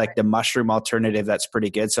there's like the mushroom alternative that's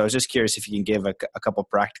pretty good. So I was just curious if you can give a couple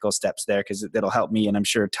practical steps there, because it'll help me. And I'm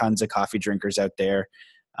sure tons of coffee drinkers out there.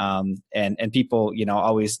 And people,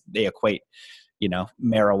 always they equate,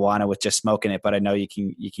 marijuana with just smoking it. But I know you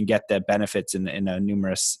can get the benefits in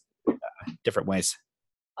numerous different ways.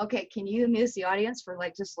 Okay, can you amuse the audience for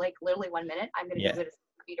just literally 1 minute? I'm going to give it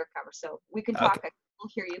a meter cover, so we can talk. Okay. I will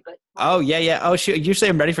hear you, but oh yeah. Oh shoot, usually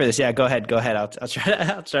I'm ready for this. Yeah, go ahead.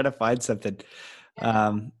 I'll try to find something.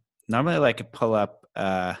 Normally I like to pull up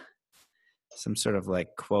some sort of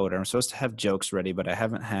like quote. I'm supposed to have jokes ready, but I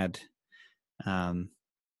haven't had. And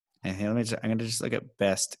here, I'm going to just look at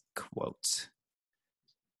best quotes.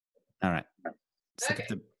 All right. Let's look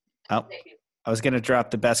at I was going to drop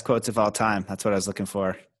the best quotes of all time. That's what I was looking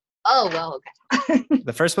for. Oh, well, okay.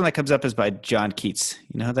 The first one that comes up is by John Keats.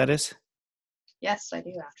 You know who that is? Yes, I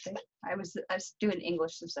do actually. I was doing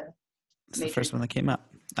English as a It's the first one that came up.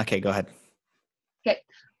 Okay, go ahead. Okay.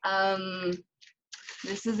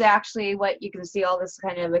 This is actually what you can see, all this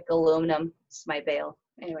kind of like aluminum. It's my veil.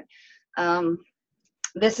 Anyway.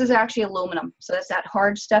 This is actually aluminum. So that's that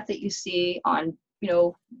hard stuff that you see on,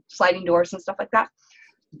 sliding doors and stuff like that.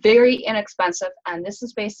 Very inexpensive. And this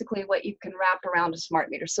is basically what you can wrap around a smart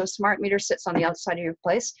meter. So a smart meter sits on the outside of your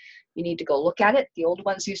place. You need to go look at it. The old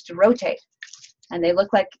ones used to rotate. And they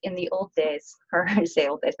look like in the old days, or I say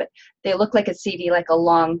old days, but they look like a CD, like a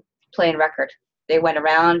long playing record. They went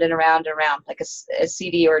around and around and around like a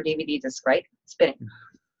CD or a DVD disc, right? Spinning.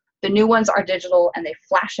 The new ones are digital and they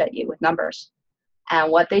flash at you with numbers.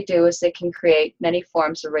 And what they do is they can create many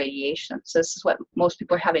forms of radiation. So this is what most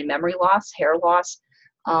people are having: memory loss, hair loss,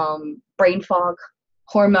 brain fog,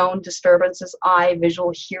 hormone disturbances, eye,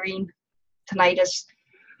 visual, hearing, tinnitus,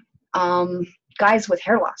 guys with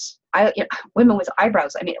hair loss, women with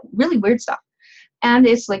eyebrows. I mean, really weird stuff. And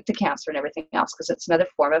it's linked to cancer and everything else because it's another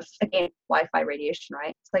form of, again, Wi-Fi radiation,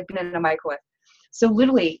 right? It's like being in a microwave. So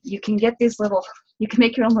literally, you can get these little, you can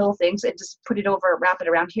make your own little things and just put it over, wrap it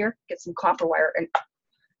around here, get some copper wire and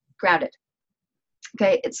ground it.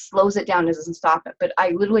 Okay, it slows it down, it doesn't stop it. But I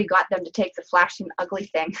literally got them to take the flashing, ugly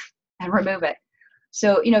thing and remove it.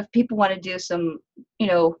 So, if people want to do some,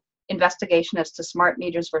 investigation as to smart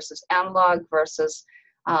meters versus analog versus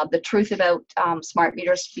the truth about smart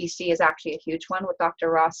meters, BC is actually a huge one with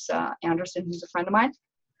Dr. Ross Anderson, who's a friend of mine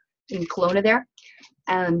in Kelowna there.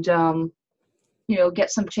 And,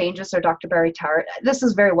 get some changes, or Dr. Barry Tarrant. This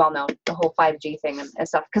is very well known, the whole 5G thing and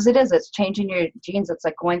stuff, because it's changing your genes. It's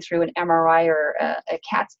like going through an MRI or a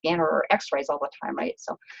CAT scan or x-rays all the time, right?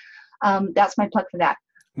 So that's my plug for that.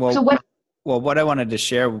 Well, so what I wanted to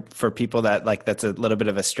share for people that that's a little bit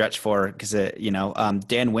of a stretch for, because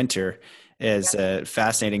Dan Winter is a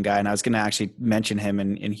fascinating guy, and I was going to actually mention him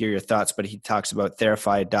and hear your thoughts, but he talks about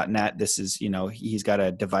Therify.net. This is, he's got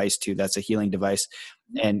a device too that's a healing device.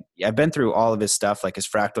 And I've been through all of his stuff, like his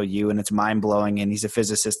Fractal U, and it's mind blowing. And he's a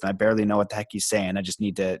physicist, and I barely know what the heck he's saying. I just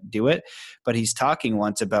need to do it. But he's talking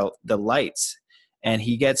once about the lights, and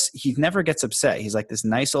he never gets upset. He's like this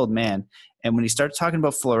nice old man. And when he starts talking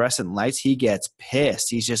about fluorescent lights, he gets pissed.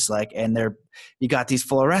 He's just like, you got these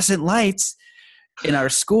fluorescent lights in our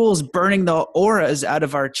schools burning the auras out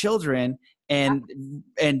of our children and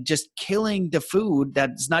just killing the food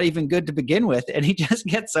that's not even good to begin with. And he just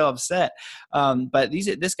gets so upset. But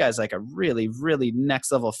this guy's like a really, really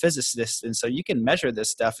next level physicist. And so you can measure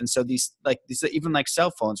this stuff. And so these even like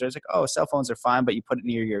cell phones, it's like, oh, cell phones are fine, but you put it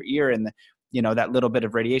near your ear and that little bit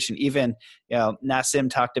of radiation. Even, Nassim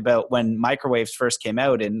talked about when microwaves first came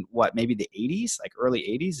out in maybe the 80s, like early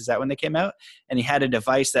 80s. Is that when they came out? And he had a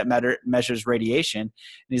device that measures radiation. And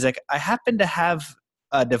he's like, I happened to have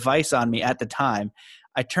a device on me at the time.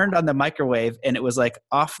 I turned on the microwave and it was like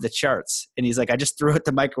off the charts. And he's like, I just threw it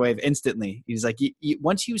the microwave instantly. He's like,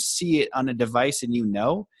 once you see it on a device and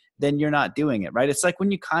then you're not doing it, right? It's like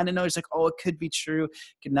when you kind of know, it's like, oh, it could be true,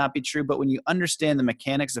 could not be true. But when you understand the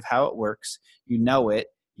mechanics of how it works, you know it,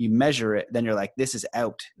 you measure it, then you're like, this is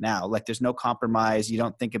out now. Like there's no compromise. You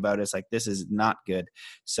don't think about it. It's like, this is not good.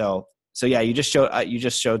 So yeah, you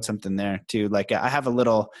just showed something there too. Like I have a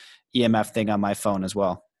little EMF thing on my phone as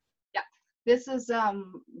well. Yeah, this is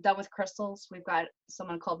done with crystals. We've got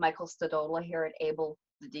someone called Michael Stadola here at Able,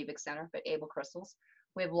 the Divic Center, but Able Crystals.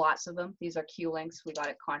 We have lots of them. These are Q-links. We got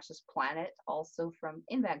it Conscious Planet, also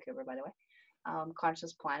in Vancouver, by the way.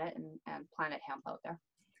 Conscious Planet and Planet Hemp out there.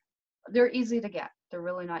 They're easy to get. They're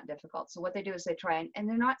really not difficult. So what they do is they try and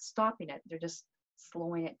they're not stopping it. They're just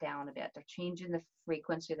slowing it down a bit. They're changing the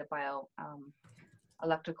frequency of the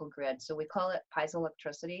electrical grid. So we call it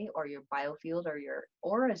piezoelectricity, or your biofield, or your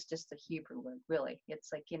aura is just a Hebrew word, really. It's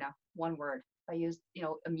like, one word. If I use,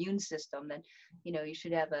 immune system, then, you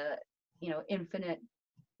should have a, infinite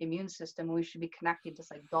immune system. We should be connecting just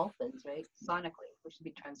like dolphins, right? Sonically, we should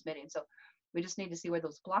be transmitting. So we just need to see where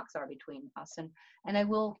those blocks are between us. And I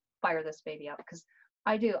will fire this baby up because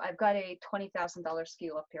I've got a $20,000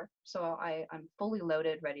 skill up here. So I'm fully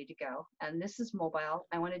loaded, ready to go. And this is mobile.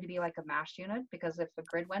 I want it to be like a MASH unit, because if the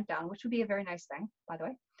grid went down, which would be a very nice thing, by the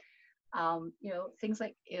way, things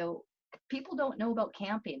like, people don't know about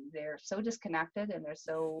camping. They're so disconnected and they're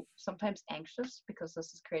so sometimes anxious because this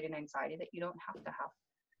is creating anxiety that you don't have to have.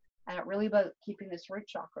 And it's really about keeping this root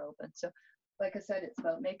chakra open. So like I said, it's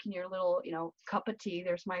about making your little, cup of tea.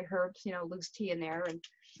 There's my herbs, loose tea in there, and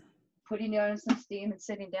putting it on some steam and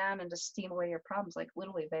sitting down and just steam away your problems, like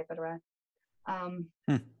literally vape it around.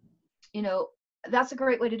 That's a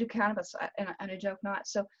great way to do cannabis, and I joke not.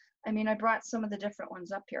 So, I brought some of the different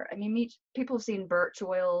ones up here. People have seen birch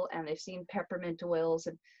oil and they've seen peppermint oils,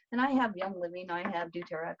 and I have Young Living, I have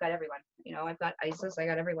doTERRA, I've got everyone. I've got Isis, I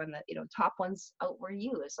got everyone that, top ones out where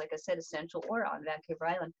you is, like I said, Essential Aura on Vancouver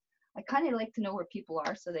Island. I kind of like to know where people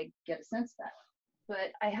are so they get a sense of that.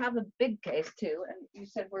 But I have a big case too, and you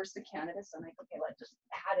said, where's the cannabis? I'm like, okay, let's just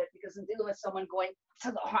add it, because I'm dealing with someone going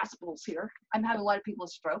to the hospitals here. I'm having a lot of people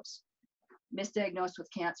with strokes, misdiagnosed with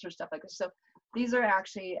cancer, stuff like this. So these are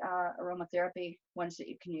actually aromatherapy ones that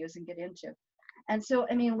you can use and get into. And so,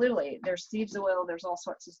 literally, there's seeds oil, there's all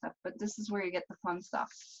sorts of stuff, but this is where you get the fun stuff.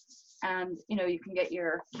 And, you know, you can get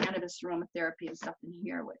your cannabis aromatherapy and stuff in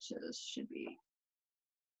here, which should be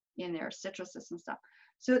in there, citruses and stuff.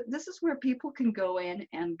 So this is where people can go in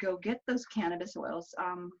and go get those cannabis oils.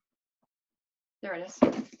 There it is.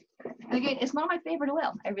 And again, it's not my favorite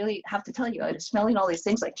oil. I really have to tell you, I'm smelling all these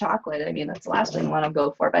things like chocolate. I mean, that's the last thing I want to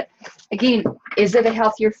go for. But again, is it a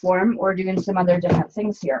healthier form or doing some other different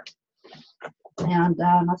things here? And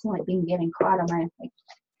nothing like getting caught on my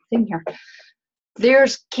thing here.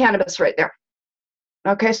 There's cannabis right there.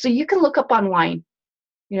 Okay, so you can look up online.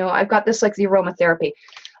 You know, I've got this like the aromatherapy.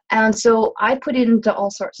 And so I put it into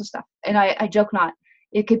all sorts of stuff. And I joke not.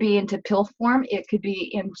 It could be into pill form. It could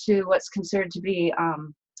be into what's considered to be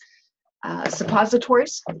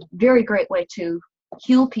suppositories. Very great way to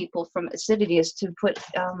heal people from acidity is to put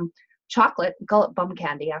chocolate, we call it bum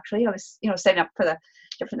candy actually. I was, you know, setting up for the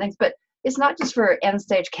different things, but it's not just for end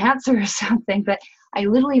stage cancer or something, but I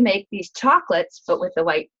literally make these chocolates, but with the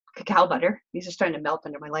white cacao butter. These are starting to melt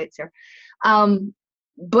under my lights here.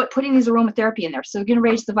 But putting these aromatherapy in there. So you're going to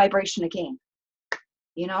raise the vibration again.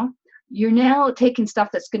 You know, you're now taking stuff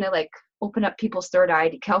that's going to like open up people's third eye,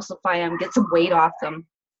 decalcify them, get some weight off them,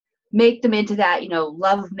 make them into that, you know,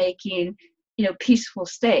 love making, you know, peaceful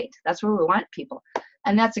state. That's where we want people.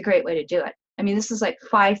 And that's a great way to do it. I mean, this is like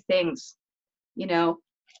 5 things, you know,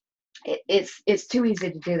 it's too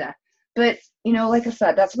easy to do that. But, you know, like I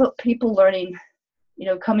said, that's about people learning, you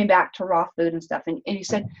know, coming back to raw food and stuff. And you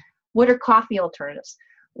said, what are coffee alternatives?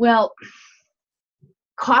 Well,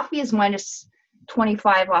 coffee is minus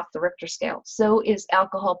 25 off the Richter scale. So is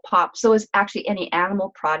alcohol, pop. So is actually any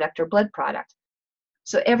animal product or blood product.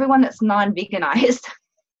 So everyone that's non-veganized,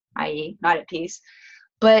 i.e. not at peace,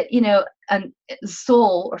 but, you know, and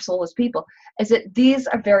soul or soulless people, is that these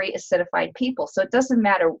are very acidified people. So it doesn't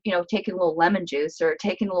matter, you know, taking a little lemon juice or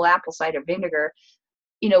taking a little apple cider vinegar,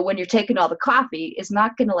 you know, when you're taking all the coffee, is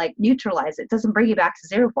not going to like neutralize it. It doesn't bring you back to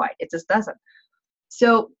 0 point. It just doesn't.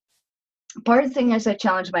 So part of the thing as I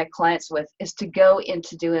challenge my clients with is to go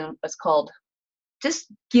into doing what's called, just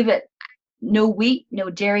give it no wheat,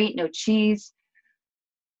 no dairy, no cheese.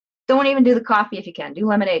 Don't even do the coffee if you can. Do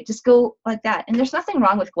lemonade. Just go like that. And there's nothing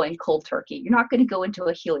wrong with going cold turkey. You're not going to go into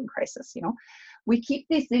a healing crisis, you know. We keep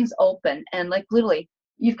these things open, and like literally,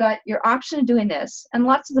 you've got your option of doing this. And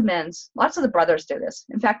lots of the brothers do this.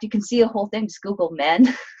 In fact, you can see a whole thing. Just Google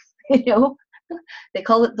men, you know. They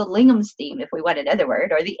call it the Lingham's team, if we want another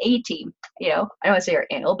word, or the A team, you know. I don't want to say your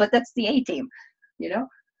anal, but that's the A team, you know.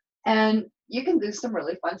 And you can do some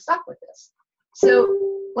really fun stuff with this. So,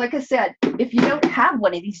 like I said, if you don't have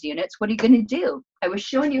one of these units, what are you going to do? I was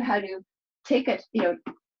showing you how to take a, you know,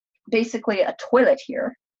 basically a toilet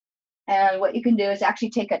here. And what you can do is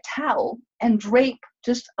actually take a towel and drape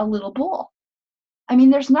just a little bowl. I mean,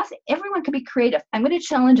 there's nothing, everyone can be creative. I'm going to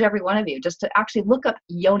challenge every one of you just to actually look up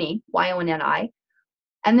yoni, Y-O-N-N-I,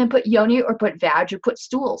 and then put yoni or put vag or put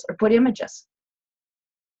stools or put images.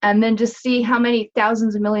 And then just see how many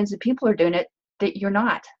thousands of millions of people are doing it that you're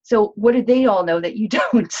not. So what do they all know that you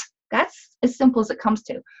don't? That's as simple as it comes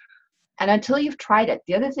to. And until you've tried it,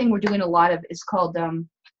 the other thing we're doing a lot of is called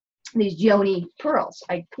these yoni pearls.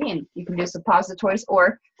 Again, you can do suppositories,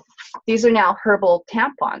 or these are now herbal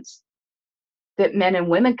tampons that men and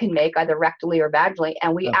women can make either rectally or vaginally.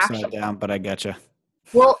 And we Upside actually down, but I getcha.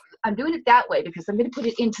 Well, I'm doing it that way because I'm going to put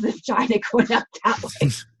it into the vagina going out that way.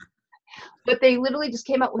 But they literally just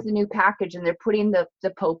came out with a new package, and they're putting the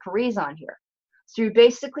potpourris on here. So you're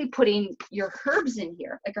basically putting your herbs in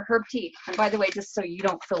here, like a herb tea. And by the way, just so you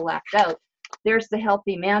don't feel left out, there's the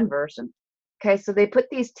healthy man version. Okay, so they put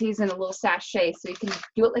these teas in a little sachet, so you can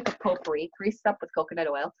do it like a potpourri, greased up with coconut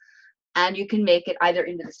oil. And you can make it either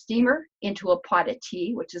into the steamer, into a pot of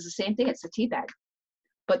tea, which is the same thing, it's a tea bag.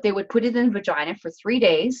 But they would put it in the vagina for 3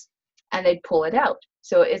 days, and they'd pull it out.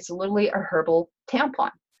 So it's literally a herbal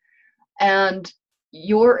tampon. And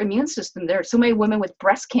your immune system, there are so many women with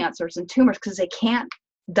breast cancers and tumors because they can't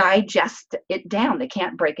digest it down. They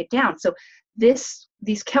can't break it down. So these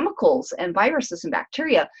chemicals and viruses and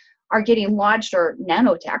bacteria are getting lodged, or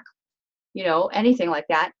nanotech, you know, anything like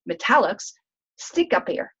that, metallics, stick up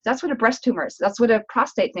here. That's what a breast tumor is. That's what a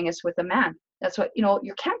prostate thing is with a man. That's what, you know,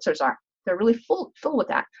 your cancers are. They're really full with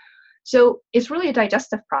that. So it's really a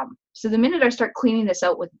digestive problem. So the minute I start cleaning this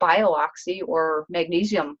out with bioxy or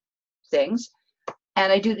magnesium things,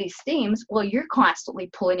 and I do these steams, well, you're constantly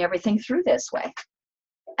pulling everything through this way.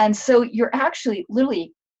 And so you're actually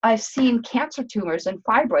literally, I've seen cancer tumors and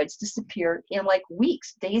fibroids disappear in like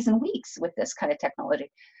weeks, days and weeks with this kind of technology.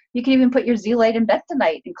 You can even put your zeolite and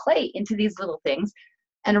bentonite and clay into these little things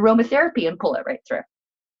and aromatherapy and pull it right through.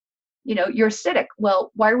 You know, you're acidic.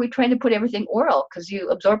 Well, why are we trying to put everything oral? Because you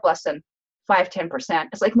absorb less than 5-10%.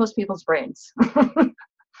 It's like most people's brains.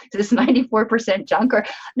 This 94% junk, or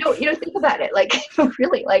no, think about it. Like,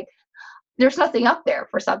 really, like, there's nothing up there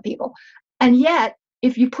for some people. And yet,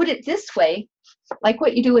 if you put it this way, like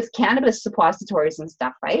what you do with cannabis suppositories and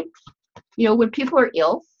stuff, right? When people are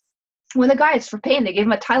ill, when the guy is for pain, they gave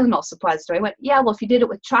him a Tylenol suppository. I went, yeah, well, if you did it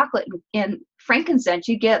with chocolate and frankincense,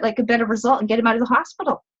 you get like a better result and get him out of the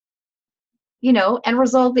hospital, and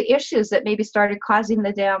resolve the issues that maybe started causing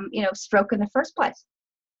the damn, stroke in the first place.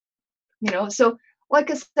 So like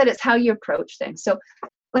I said, it's how you approach things. So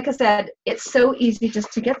like I said, it's so easy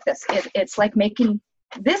just to get this. It's like making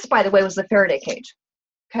this, by the way, was the Faraday cage.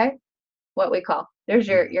 Okay. What we call, there's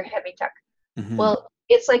your heavy tech. Mm-hmm. Well,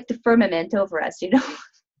 it's like the firmament over us,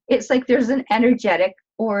 It's like there's an energetic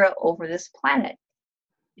aura over this planet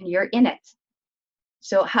and you're in it.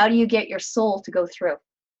 So how do you get your soul to go through?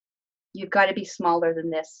 You've got to be smaller than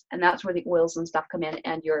this. And that's where the oils and stuff come in,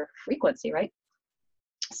 and your frequency, right?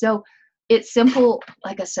 So it's simple.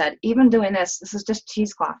 Like I said, even doing this is just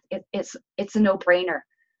cheesecloth. It's a no-brainer.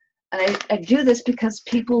 And I do this because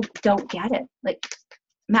people don't get it. Like,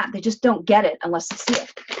 Matt, they just don't get it unless they see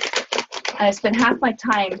it. And I spend half my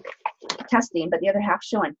time testing, but the other half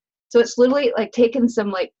showing. So it's literally like taking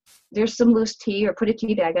some, like, there's some loose tea, or put a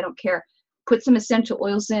tea bag, I don't care. Put some essential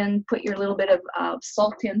oils in, put your little bit of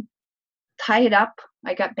salt in, tie it up.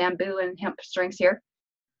 I got bamboo and hemp strings here.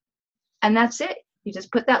 And that's it. You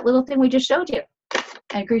just put that little thing we just showed you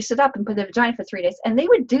and grease it up and put the vagina for 3 days. And they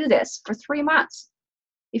would do this for 3 months.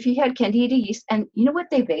 If you had candida yeast, and you know what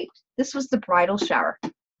they vaped? This was the bridal shower.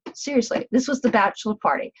 Seriously, this was the bachelor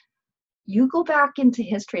party. You go back into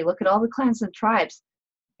history, look at all the clans and tribes.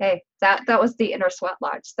 Hey, that was the inner sweat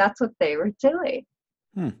lodge. That's what they were doing.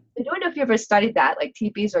 I don't know if you ever studied that, like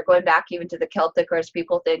teepees, or going back even to the Celtic, or as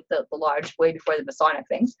people think the lodge way before the Masonic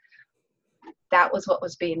things. That was what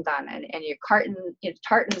was being done. And your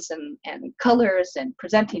tartans and colors and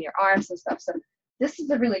presenting your arms and stuff. So this is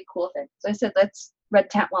a really cool thing. So I said, let's Red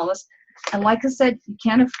Tent Wellness. And like I said, you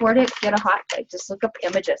can't afford it, get a hot plate. Just look up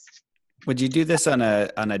images. Would you do this on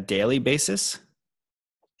a daily basis?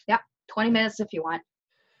 Yeah, 20 minutes if you want.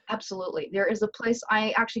 Absolutely. There is a place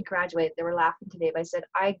I actually graduated. They were laughing today, but I said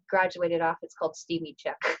I graduated off. It's called Steamy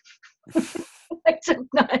Check. I did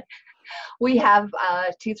not. We have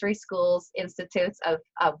 2-3 schools, institutes of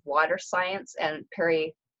water science and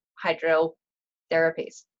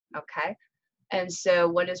perihydrotherapies. Okay. And so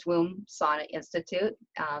one is Womb Sauna Institute.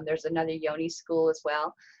 There's another Yoni school as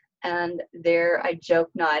well. And there, I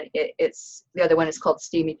joke not, it's the other one is called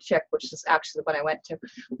Steamy Chick, which is actually the one I went to.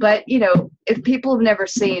 But, if people have never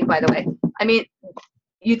seen, by the way, I mean,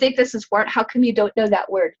 you think this is foreign, how come you don't know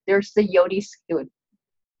that word? There's the Yoni school.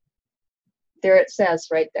 There it says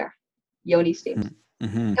right there, Yoni steam.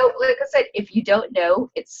 Mm-hmm. So, like I said, if you don't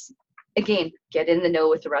know, it's, again, get in the know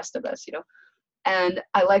with the rest of us, And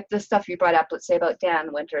I like the stuff you brought up, let's say, about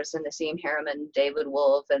Dan Winters and Nassim Harriman, David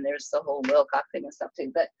Wolf, and there's the whole Wilcock thing and stuff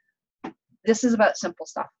too. But this is about simple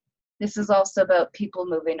stuff. This is also about people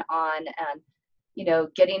moving on and,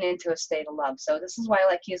 getting into a state of love. So this is why I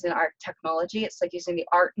like using art technology. It's like using the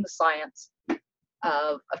art and the science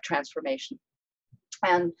of transformation.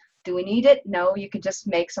 And do we need it? No, you could just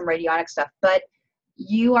make some radionic stuff. But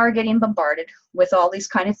you are getting bombarded with all these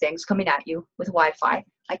kind of things coming at you with Wi-Fi.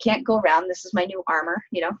 I can't go around. This is my new armor,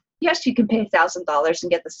 Yes, you can pay $1,000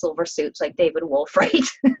 and get the silver suits like David Wolf, right?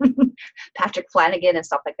 Patrick Flanagan and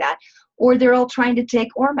stuff like that. Or they're all trying to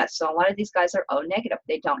take Ormus. So a lot of these guys are O negative.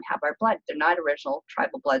 They don't have our blood. They're not original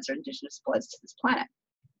tribal bloods or indigenous bloods to this planet.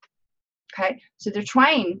 Okay? So they're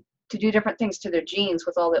trying to do different things to their genes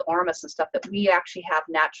with all the Ormus and stuff that we actually have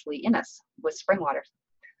naturally in us with spring waters.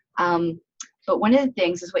 But one of the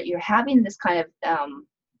things is what you're having this kind of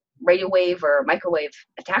radio wave or microwave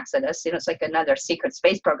attacks at us, it's like another secret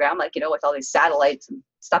space program, like, with all these satellites and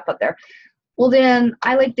stuff up there. Well, then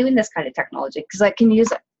I like doing this kind of technology because I can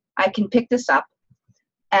use it. I can pick this up.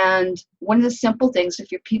 And one of the simple things,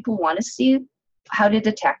 if your people want to see how to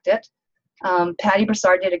detect it, Patty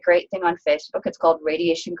Broussard did a great thing on Facebook. It's called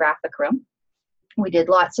Radiation Graphic Room. We did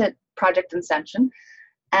lots at Project Ascension.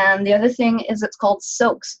 And the other thing is it's called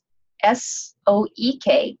SOEKS,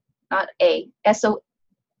 SOEK, not A,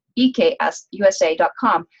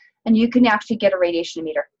 SOEKS.USA.com. And you can actually get a radiation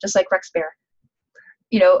meter, just like Rex Bear.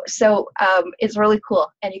 So it's really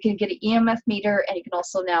cool. And you can get an EMF meter, and you can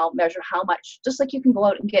also now measure how much, just like you can go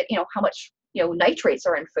out and get, how much, nitrates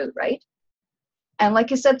are in food, right? And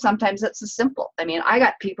like you said, sometimes it's as simple. I mean, I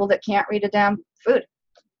got people that can't read a damn food.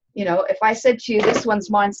 If I said to you, this one's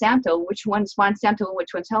Monsanto, which one's Monsanto and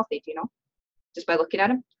which one's healthy, do you know? Just by looking at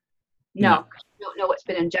them? No. don't know what's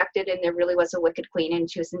been injected, and there really was a wicked queen,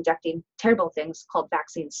 and she was injecting terrible things called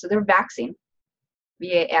vaccines. So they're vaccine,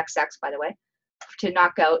 VAXX, by the way, to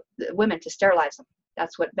knock out the women, to sterilize them.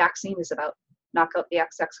 That's what vaccine is about. Knock out the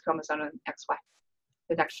XX chromosome and XY,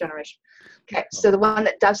 the next generation. Okay, so the one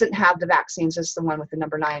that doesn't have the vaccines is the one with the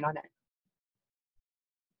number 9 on it.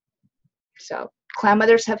 So clan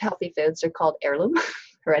mothers have healthy foods. They're called heirloom,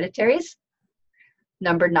 hereditaries.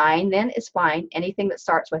 Number 9 then is fine. Anything that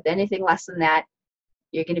starts with anything less than that,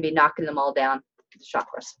 you're going to be knocking them all down to the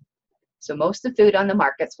chakras. So most of the food on the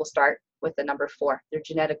markets will start with the number 4. They're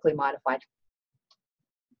genetically modified.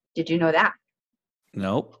 Did you know that?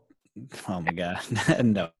 Nope. Oh my God.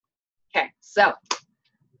 No. Okay, so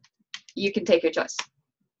you can take your choice.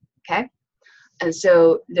 Okay, and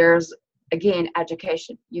so there's, again,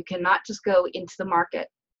 education. You cannot just go into the market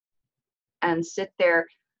and sit there,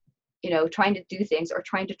 trying to do things or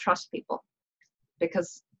trying to trust people,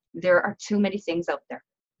 because there are too many things out there.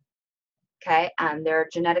 Okay, and there are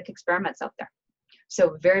genetic experiments out there.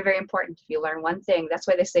 So very, very important. If you learn one thing, that's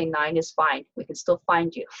why they say 9 is fine. We can still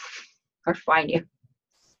find you or find you.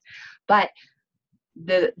 But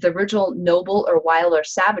the original noble or wild or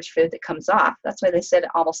savage food that comes off, that's why they said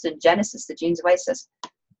almost in Genesis, the genes of Isis,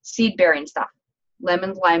 seed-bearing stuff,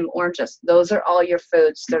 lemons, lime, oranges, those are all your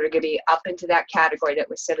foods that are going to be up into that category that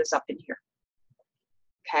we said is up in here.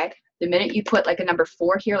 Okay? The minute you put like a number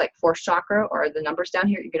 4 here, like 4th chakra, or the numbers down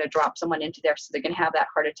here, you're going to drop someone into there. So they're going to have that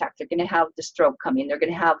heart attack. They're going to have the stroke coming. They're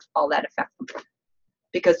going to have all that effect them,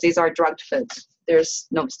 because these are drugged foods. There's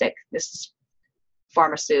no mistake. This is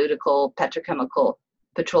pharmaceutical, petrochemical,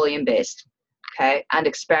 petroleum-based, okay, and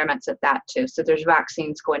experiments at that too. So there's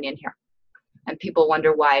vaccines going in here, and people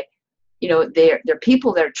wonder why, they're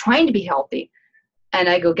people that are trying to be healthy, and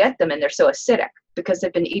I go get them and they're so acidic because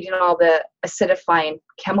they've been eating all the acidifying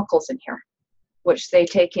chemicals in here, which they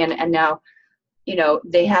take in, and now,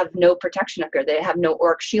 they have no protection up here. They have no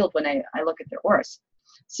auric shield when I look at their auras.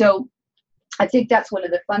 So I think that's one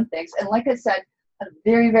of the fun things. And like I said, a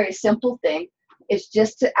very, very simple thing is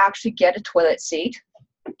just to actually get a toilet seat,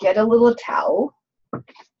 get a little towel,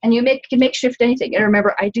 and you can makeshift anything. And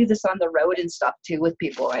remember, I do this on the road and stuff too with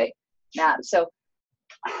people, right? Now, so,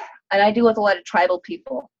 and I do with a lot of tribal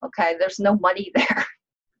people, okay? There's no money there.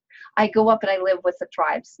 I go up and I live with the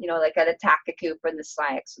tribes, like at a Takakoop and the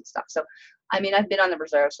Syaks and stuff. So, I've been on the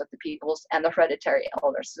reserves with the peoples and the hereditary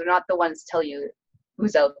elders. They're not the ones tell you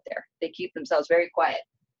who's out there. They keep themselves very quiet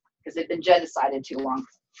because they've been genocided too long.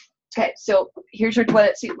 Okay, so here's your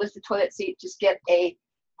toilet seat. With the toilet seat, just get a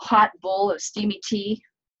hot bowl of steamy tea,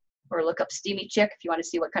 or look up steamy chick if you want to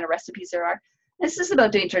see what kind of recipes there are. This is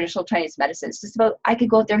about doing traditional Chinese medicine. It's just about, I could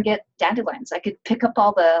go out there and get dandelions. I could pick up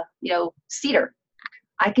all the, cedar.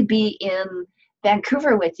 I could be in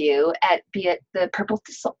Vancouver with you be at the Purple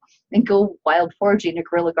Thistle and go wild foraging or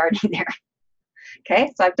guerrilla gardening there. Okay,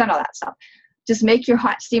 so I've done all that stuff. Just make your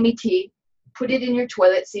hot steamy tea, put it in your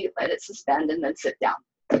toilet seat, let it suspend, and then sit down.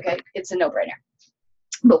 Okay, it's a no-brainer.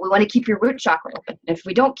 But we want to keep your root chakra open. If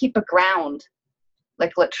we don't keep a ground,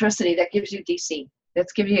 like electricity, that gives you DC.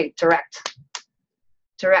 That's giving you direct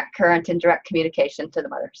current and direct communication to the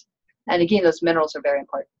mothers. And again, those minerals are very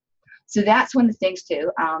important. So that's one of the things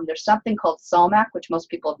too. There's something called Salmac, which most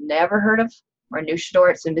people have never heard of, or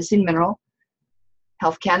Nushador. It's a missing mineral.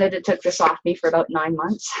 Health Canada took this off me for about 9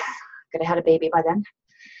 months. Could have had a baby by then.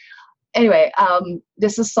 Anyway,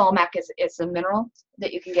 this is Salmac. It's a mineral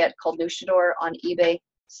that you can get called Nushador on eBay.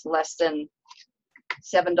 It's less than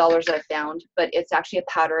 $7 I found, but it's actually a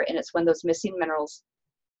powder, and it's one of those missing minerals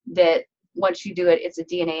that once you do it, it's a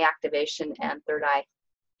DNA activation and third eye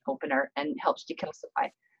opener and helps decalcify.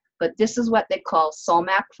 But this is what they call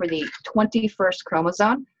Salmac for the 21st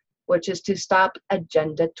chromosome, which is to stop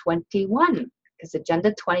Agenda 21, because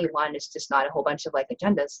Agenda 21 is just not a whole bunch of like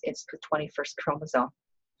agendas. It's the 21st chromosome.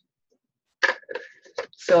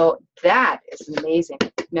 So that is an amazing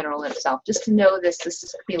mineral in itself. Just to know this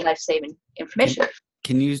is be life-saving information.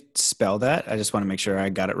 Can you spell that? I just want to make sure I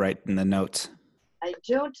got it right in the notes. I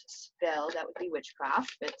don't spell, that would be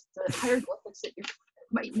witchcraft, but the hieroglyphics that you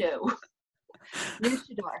might know.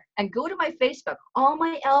 Nushador. And go to my Facebook. All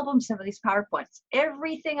my albums have these PowerPoints.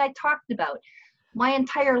 Everything I talked about, my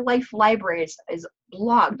entire life library is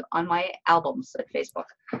blogged on my albums at Facebook.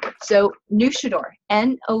 So Nushador,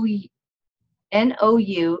 Nousadar.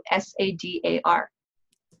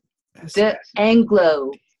 The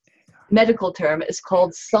Anglo medical term is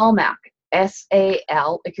called Salmac,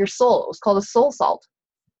 S-A-L, like your soul. It was called a soul salt.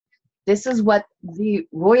 This is what the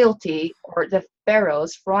royalty or the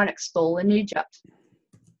pharaohs, pharaonics, stole in Egypt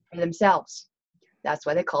for themselves. That's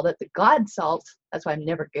why they called it the God salt. That's why I'm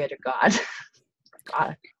never good at God.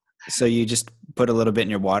 God. So you just put a little bit in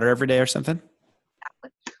your water every day or something?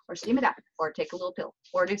 Or steam it up, or take a little pill,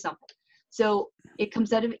 or do something. So it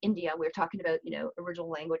comes out of India. We're talking about, original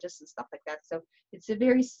languages and stuff like that. So it's a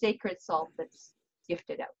very sacred salt that's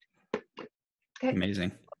gifted out. Okay.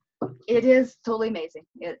 Amazing. It is totally amazing.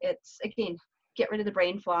 It's, again, get rid of the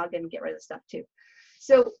brain fog and get rid of the stuff too.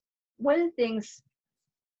 So one of the things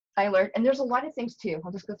I learned, and there's a lot of things too,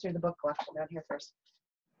 I'll just go through the book collection down here first,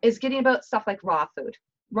 is getting about stuff like raw food.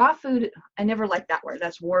 Raw food, I never liked that word.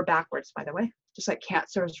 That's war backwards, by the way. Just like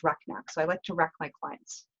cancer is Reknak. So I like to wreck my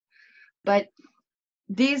clients. But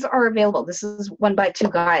these are available. This is one by two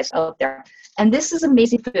guys out there. And this is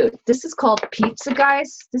amazing food. This is called pizza,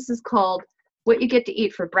 guys. This is called what you get to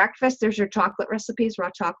eat for breakfast. There's your chocolate recipes, raw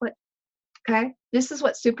chocolate. Okay. This is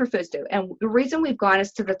what superfoods do. And the reason we've gone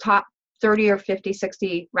is to the top 30 or 50,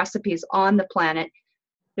 60 recipes on the planet.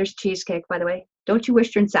 There's cheesecake, by the way. Don't you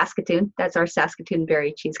wish you're in Saskatoon? That's our Saskatoon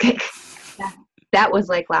berry cheesecake. That was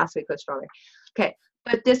like last week with strawberry. Okay.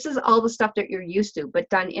 But this is all the stuff that you're used to, but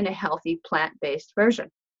done in a healthy plant-based version.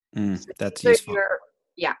 That's useful.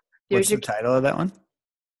 What's the title of that one?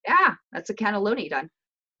 Yeah, that's a cannelloni done.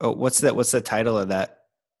 Oh, what's that? What's the title of that?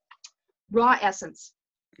 Raw essence.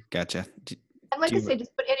 Gotcha. And like I say,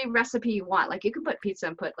 just put any recipe you want. Like you can put pizza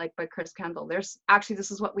and put like by Chris Kendall. There's actually, this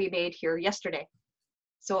is what we made here yesterday.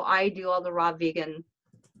 So I do all the raw vegan,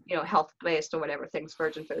 health-based or whatever things,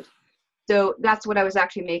 virgin food. So that's what I was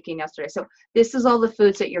actually making yesterday. So this is all the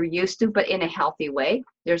foods that you're used to, but in a healthy way.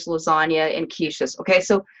 There's lasagna and quiches. Okay,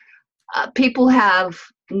 so people have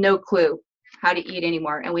no clue how to eat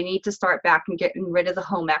anymore. And we need to start back and getting rid of the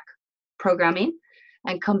home ec programming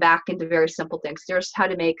and come back into very simple things. There's how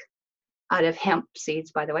to make out of hemp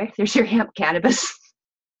seeds, by the way. There's your hemp cannabis.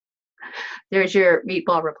 There's your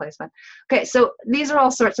meatball replacement. Okay, so these are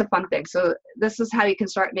all sorts of fun things. So this is how you can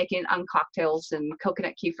start making cocktails and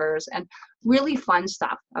coconut kefirs and really fun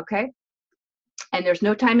stuff, okay? And there's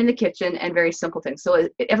no time in the kitchen and very simple things. So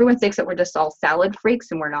everyone thinks that we're just all salad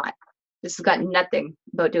freaks, and we're not. This has got nothing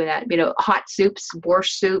about doing that. Hot soups,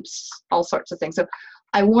 borscht soups, all sorts of things. So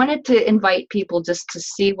I wanted to invite people just to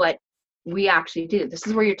see what we actually do. This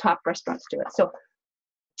is where your top restaurants do it. So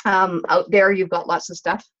out there, you've got lots of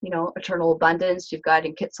stuff, Eternal Abundance. You've got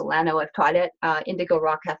in Kitsilano, I've taught it, Indigo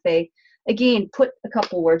Raw Cafe. Again, put a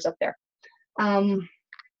couple words up there.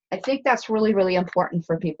 I think that's really, really important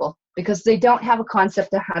for people because they don't have a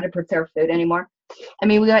concept of how to prepare food anymore. I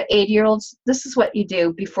mean, we got 80-year-olds. This is what you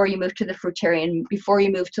do before you move to the fruitarian, before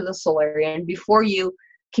you move to the solarian, before you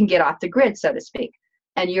can get off the grid, so to speak.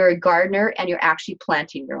 And you're a gardener and you're actually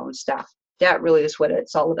planting your own stuff. That really is what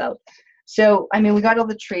it's all about. So, I mean, we got all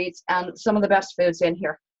the treats and some of the best foods in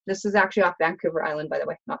here. This is actually off Vancouver Island, by the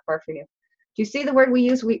way, not far from you. Do you see the word we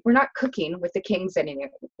use? We're not cooking with the kings anymore.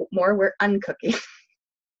 We're uncooking.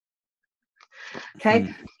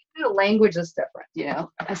 Okay? The language is different,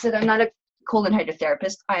 I said I'm not a colon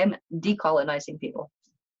hydrotherapist. I am decolonizing people.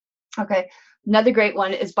 Okay. Another great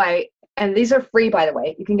one is and these are free, by the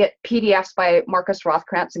way. You can get PDFs by Marcus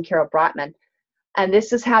Rothkrantz and Carol Brotman. And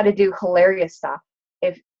this is how to do hilarious stuff.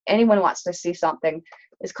 If anyone wants to see something,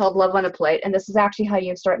 it's called Love on a Plate. And this is actually how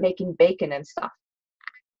you start making bacon and stuff.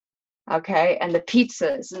 Okay. And the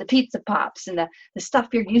pizzas and the pizza pops and the stuff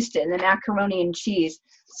you're used to and the macaroni and cheese.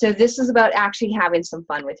 So this is about actually having some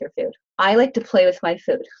fun with your food. I like to play with my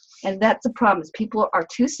food. And that's the problem is people are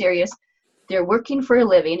too serious. They're working for a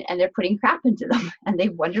living and they're putting crap into them and they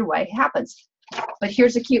wonder why it happens. But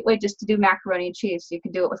here's a cute way just to do macaroni and cheese. You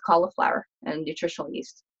can do it with cauliflower and nutritional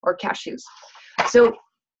yeast or cashews. So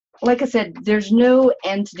like I said, there's no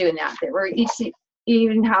end to doing that. We're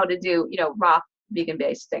even how to do, raw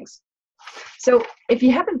vegan-based things. So if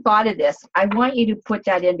you haven't thought of this, I want you to put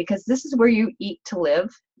that in because this is where you eat to live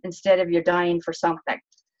instead of you're dying for something.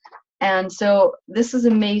 And so this is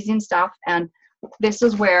amazing stuff. And this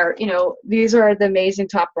is where, these are the amazing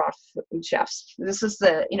top raw food chefs. This is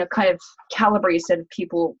the, kind of caliber you said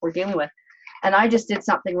people we're dealing with. And I just did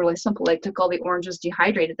something really simple, like took all the oranges,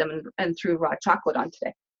 dehydrated them, and threw raw chocolate on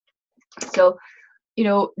today. So,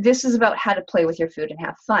 this is about how to play with your food and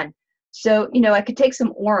have fun. So, I could take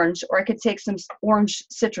some orange or I could take some orange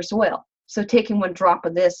citrus oil. So taking one drop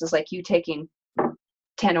of this is like you taking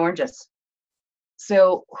 10 oranges.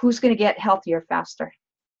 So who's going to get healthier faster?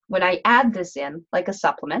 When I add this in like a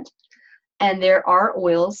supplement, and there are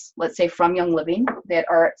oils, let's say from Young Living, that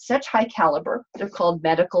are at such high caliber, they're called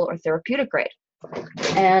medical or therapeutic grade.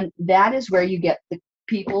 And that is where you get the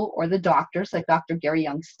people or the doctors like Dr. Gary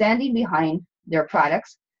Young standing behind their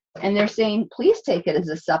products. And they're saying, please take it as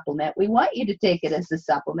a supplement. We want you to take it as a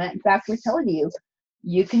supplement. In fact, we're telling you,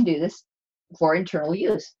 you can do this for internal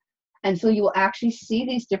use. And so you will actually see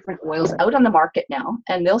these different oils out on the market now,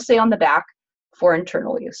 and they'll say on the back for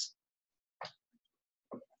internal use.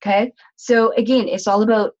 Okay, so again, it's all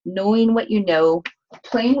about knowing what you know,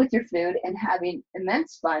 playing with your food, and having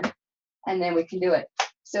immense fun, and then we can do it.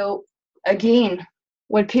 So again,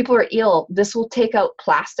 when people are ill, this will take out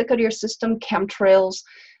plastic out of your system, chemtrails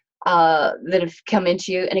that have come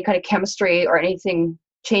into you, any kind of chemistry or anything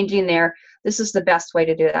changing there. This is the best way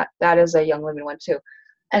to do that. That is a Young Living one too.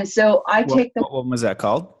 And so I take them. What one was that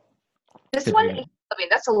called? This one, I mean,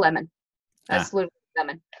 that's a lemon. That's literally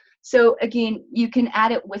lemon. So again, you can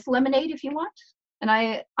add it with lemonade if you want. And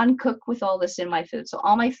I uncook with all this in my food. So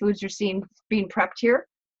all my foods you're seeing being prepped here,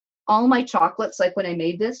 all my chocolates, like when I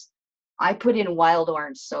made this, I put in wild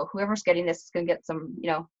orange. So whoever's getting this is going to get some, you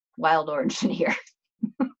know, wild orange in here.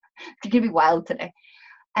 It's going to be wild today.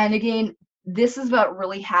 And again, this is about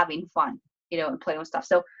really having fun, you know, and playing with stuff.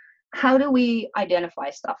 So how do we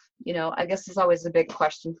identify stuff? You know, I guess it's always a big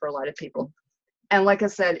question for a lot of people. And like I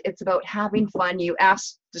said, it's about having fun. You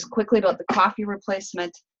asked just quickly about the coffee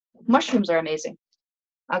replacement. Mushrooms are amazing.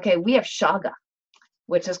 Okay, we have shaga,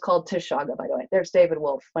 which is called tishaga, by the way. There's David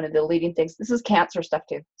Wolf, one of the leading things. This is cancer stuff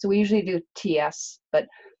too. So we usually do TS, but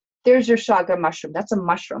there's your shaga mushroom. That's a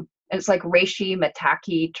mushroom. And it's like reishi,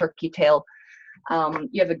 maitake, turkey tail.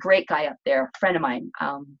 You have a great guy up there, a friend of mine.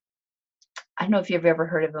 I don't know if you've ever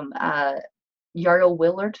heard of him, Yarrow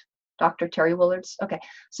Willard, Dr. Terry Willards. Okay,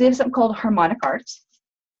 so they have something called Harmonic Arts.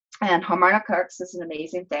 And Harmonic Arts is an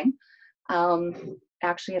amazing thing.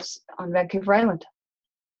 Actually, it's on Vancouver Island.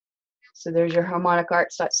 So there's your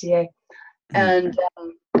harmonicarts.ca. And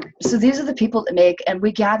so these are the people that make, and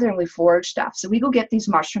we gather and we forage stuff. So we go get these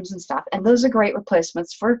mushrooms and stuff, and those are great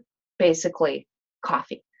replacements for basically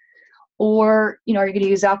coffee. Or, you know, you're going to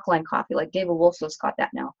use alkaline coffee, like David Wolf's got that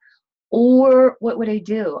now. Or what would I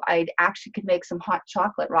do? I actually could make some hot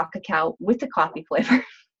chocolate, raw cacao with the coffee flavor.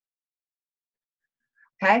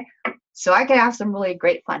 Okay, so I could have some really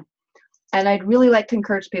great fun. And I'd really like to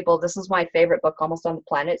encourage people. This is my favorite book almost on the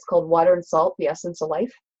planet. It's called Water and Salt, The Essence of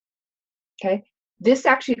Life. Okay, this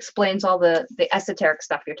actually explains all the esoteric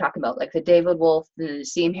stuff you're talking about, like the David Wolf, the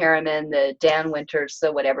Nassim Harriman, the Dan Winters,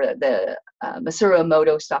 the whatever, the Masaru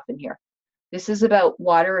Emoto stuff in here. This is about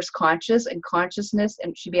water is conscious, and consciousness,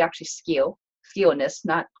 and it should be actually skio-ness,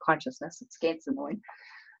 not consciousness. It's against annoying.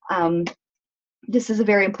 This is a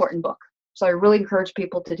very important book. So I really encourage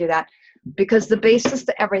people to do that, because the basis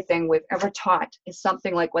to everything we've ever taught is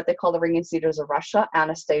something like what they call the Ringing Cedars of Russia,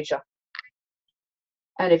 Anastasia.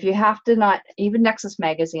 And if you have to not, even Nexus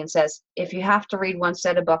Magazine says, if you have to read one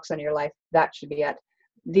set of books in your life, that should be it.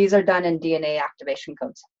 These are done in DNA activation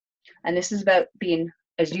codes. And this is about being,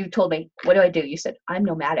 as you told me, what do I do? You said, I'm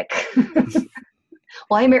nomadic.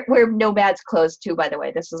 Well, I wear nomads clothes too, by the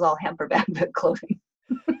way. This is all hemp or bamboo clothing.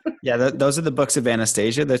 Yeah, those are the books of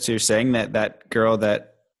Anastasia that you're saying, that girl that,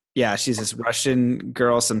 yeah, she's this Russian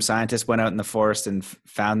girl. Some scientist went out in the forest and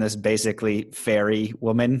found this basically fairy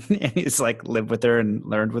woman, and he's like lived with her and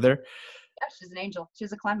learned with her. Yeah, she's an angel.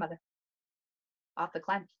 She's a clan mother off the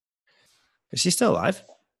clan. Is she still alive?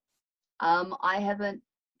 I haven't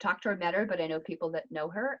talked to her, met her, but I know people that know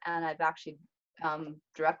her, and I've actually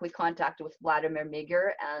directly contacted with Vladimir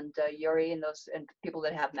Migur and Yuri and those and people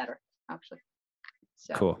that have met her actually.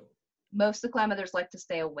 So cool. Most of the clan mothers like to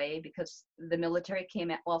stay away because the military came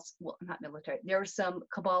at, well, not military. There were some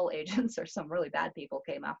cabal agents or some really bad people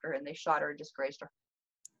came after her and they shot her and just grazed her.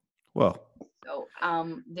 Whoa. So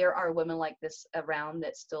there are women like this around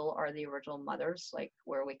that still are the original mothers, like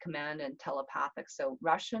where we command and telepathic. So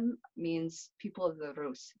Russian means people of the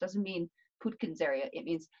Rus. It doesn't mean Putin's area. It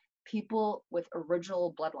means people with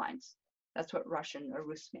original bloodlines. That's what Russian or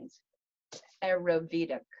Rus means.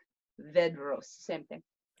 Ayurvedic, Vedros, same thing.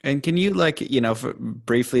 And can you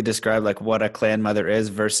briefly describe like what a clan mother is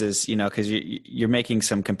versus, because you're making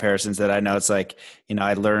some comparisons that I know it's like,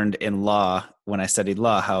 I learned in law when I studied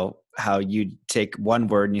law, how you take one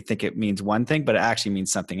word and you think it means one thing, but it actually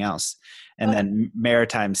means something else. And then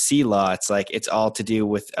maritime sea law, it's like, it's all to do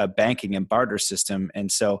with a banking and barter system.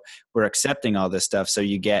 And so we're accepting all this stuff. So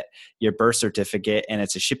you get your birth certificate and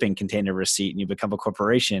it's a shipping container receipt and you become a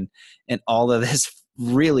corporation and all of this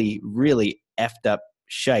really, really effed up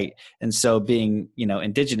shite. And so being,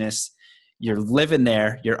 indigenous, you're living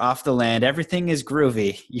there, you're off the land, everything is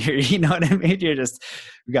groovy. You know what I mean?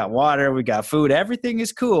 We got water, we got food, everything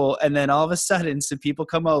is cool. And then all of a sudden some people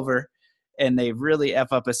come over and they really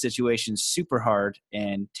F up a situation super hard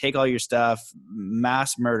and take all your stuff,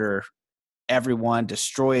 mass murder everyone,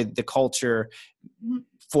 destroy the culture,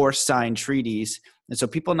 force sign treaties. And so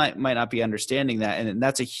people might not be understanding that. And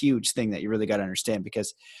that's a huge thing that you really got to understand,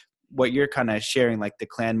 because what you're kind of sharing, like the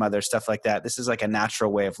clan mother, stuff like that, this is like a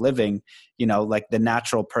natural way of living, like the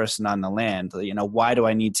natural person on the land. Why do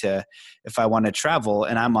I need to, if I want to travel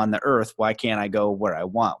and I'm on the earth, why can't I go where I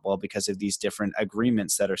want? Well, because of these different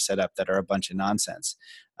agreements that are set up that are a bunch of nonsense.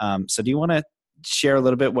 So do you want to share a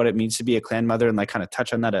little bit what it means to be a clan mother and like kind of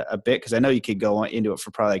touch on that a bit? Because I know you could go into it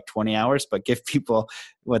for probably like 20 hours, but give people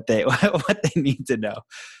what they need to know,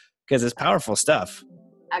 because it's powerful stuff.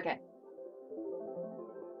 Okay.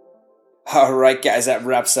 All right, guys, that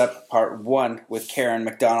wraps up part 1 with Karen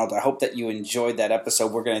McDonald. I hope that you enjoyed that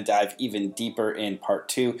episode. We're going to dive even deeper in part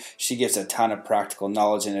 2. She gives a ton of practical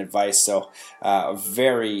knowledge and advice, so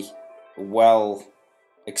very well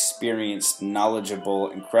experienced, knowledgeable,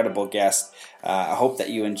 incredible guest. I hope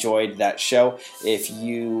that you enjoyed that show. If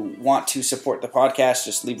you want to support the podcast,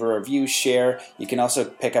 just leave a review, share. You can also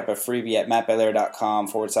pick up a freebie at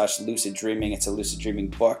mattbelair.com/lucid dreaming. It's a lucid dreaming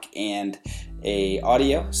book and a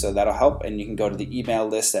audio, so that'll help. And you can go to the email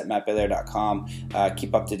list at mattbelair.com,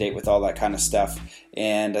 keep up to date with all that kind of stuff.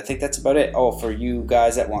 And I think that's about it. Oh, for you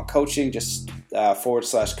guys that want coaching, just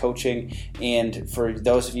 /coaching. And for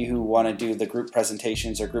those of you who want to do the group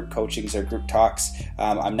presentations or group coachings or group talks,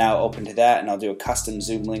 I'm now open to that, and I'll do a custom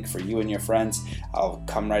Zoom link for you and your friends. I'll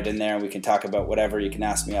come right in there and we can talk about whatever. You can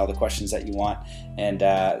ask me all the questions that you want. And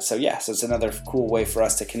so it's another cool way for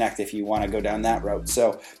us to connect if you want to go down that route.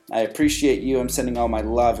 So I appreciate you. I'm sending all my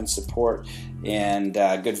love and support and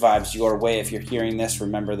good vibes your way. If you're hearing this,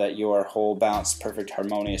 remember that you are whole, balanced, perfect,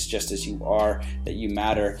 harmonious, just as you are, that you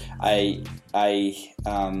matter.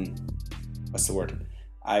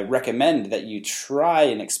 I recommend that you try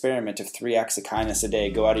an experiment of 3 acts of kindness a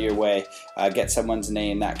day. Go out of your way, get someone's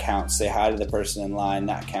name, that counts. Say hi to the person in line,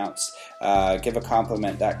 that counts. Give a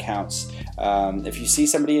compliment, that counts. If you see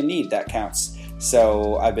somebody in need, that counts.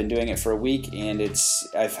 So I've been doing it for a week, and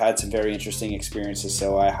I've had some very interesting experiences.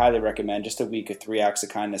 So I highly recommend just a week of 3 acts of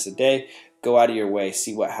kindness a day. Go out of your way,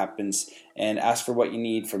 see what happens, and ask for what you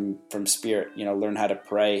need from spirit. Learn how to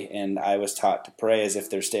pray. And I was taught to pray as if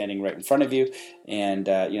they're standing right in front of you. And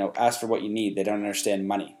ask for what you need. They don't understand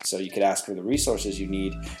money, so you could ask for the resources you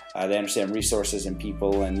need. They understand resources and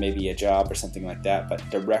people and maybe a job or something like that, but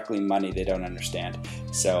directly money they don't understand.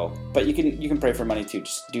 So, but you can pray for money too.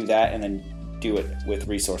 Just do that, and then do it with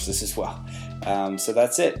resources as well. So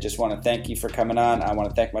that's it. Just want to thank you for coming on. I want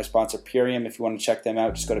to thank my sponsor, Purium. If you want to check them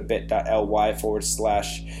out, just go to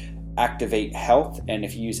bit.ly/Activate Health. And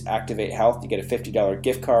if you use Activate Health, you get a $50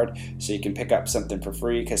 gift card, so you can pick up something for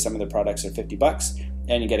free because some of the products are $50.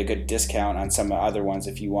 And you get a good discount on some other ones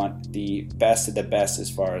if you want the best of the best as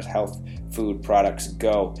far as health food products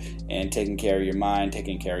go, and taking care of your mind,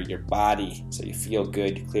 taking care of your body so you feel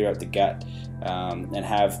good, clear out the gut, and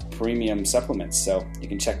have premium supplements. So you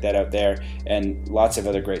can check that out there, and lots of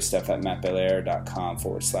other great stuff at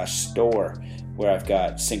mattbelair.com/store, where I've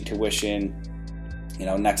got sync tuition,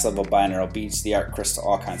 next level binaural beats, the art crystal,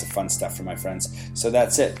 all kinds of fun stuff for my friends. So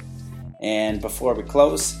that's it. And before we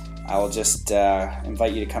close, I will just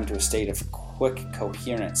invite you to come to a state of quick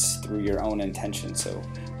coherence through your own intention. So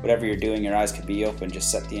whatever you're doing, your eyes could be open.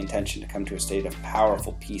 Just set the intention to come to a state of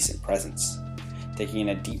powerful peace and presence. Taking in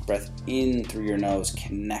a deep breath in through your nose,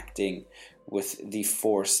 connecting with the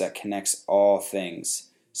force that connects all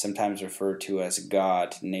things, sometimes referred to as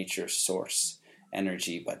God, nature, source,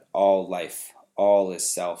 energy, but all life, all is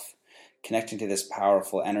self. Connecting to this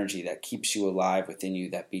powerful energy that keeps you alive within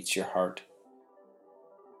you, that beats your heart.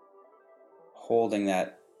 Holding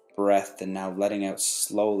that breath and now letting out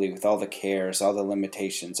slowly with all the cares, all the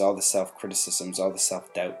limitations, all the self-criticisms, all the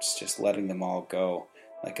self-doubts, just letting them all go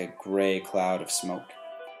like a gray cloud of smoke.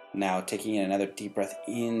 Now taking in another deep breath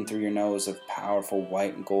in through your nose of powerful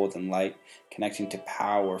white and golden light, connecting to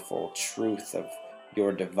powerful truth of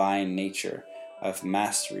your divine nature, of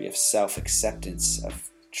mastery, of self-acceptance,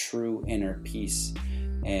 of true inner peace,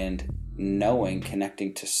 and knowing,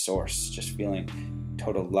 connecting to source, just feeling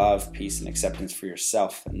total love, peace, and acceptance for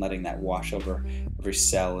yourself, and letting that wash over every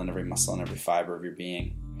cell and every muscle and every fiber of your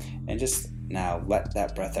being. And just now let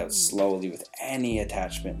that breath out slowly with any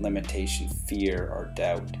attachment, limitation, fear, or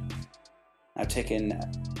doubt. Now take in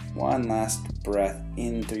one last breath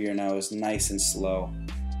in through your nose, nice and slow.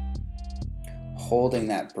 Holding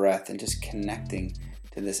that breath and just connecting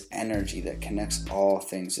to this energy that connects all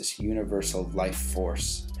things, this universal life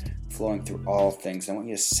force flowing through all things. I want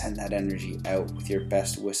you to send that energy out with your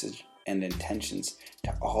best wishes and intentions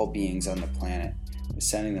to all beings on the planet. Just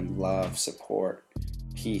sending them love, support,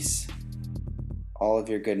 peace, all of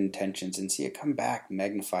your good intentions, and see it come back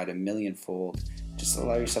magnified a millionfold. Just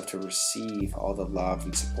allow yourself to receive all the love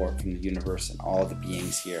and support from the universe and all the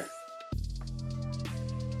beings here.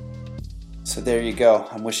 So there you go.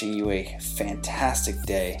 I'm wishing you a fantastic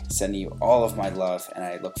day, sending you all of my love, and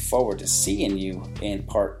I look forward to seeing you in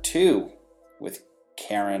part 2 with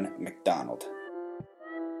Karen McDonald.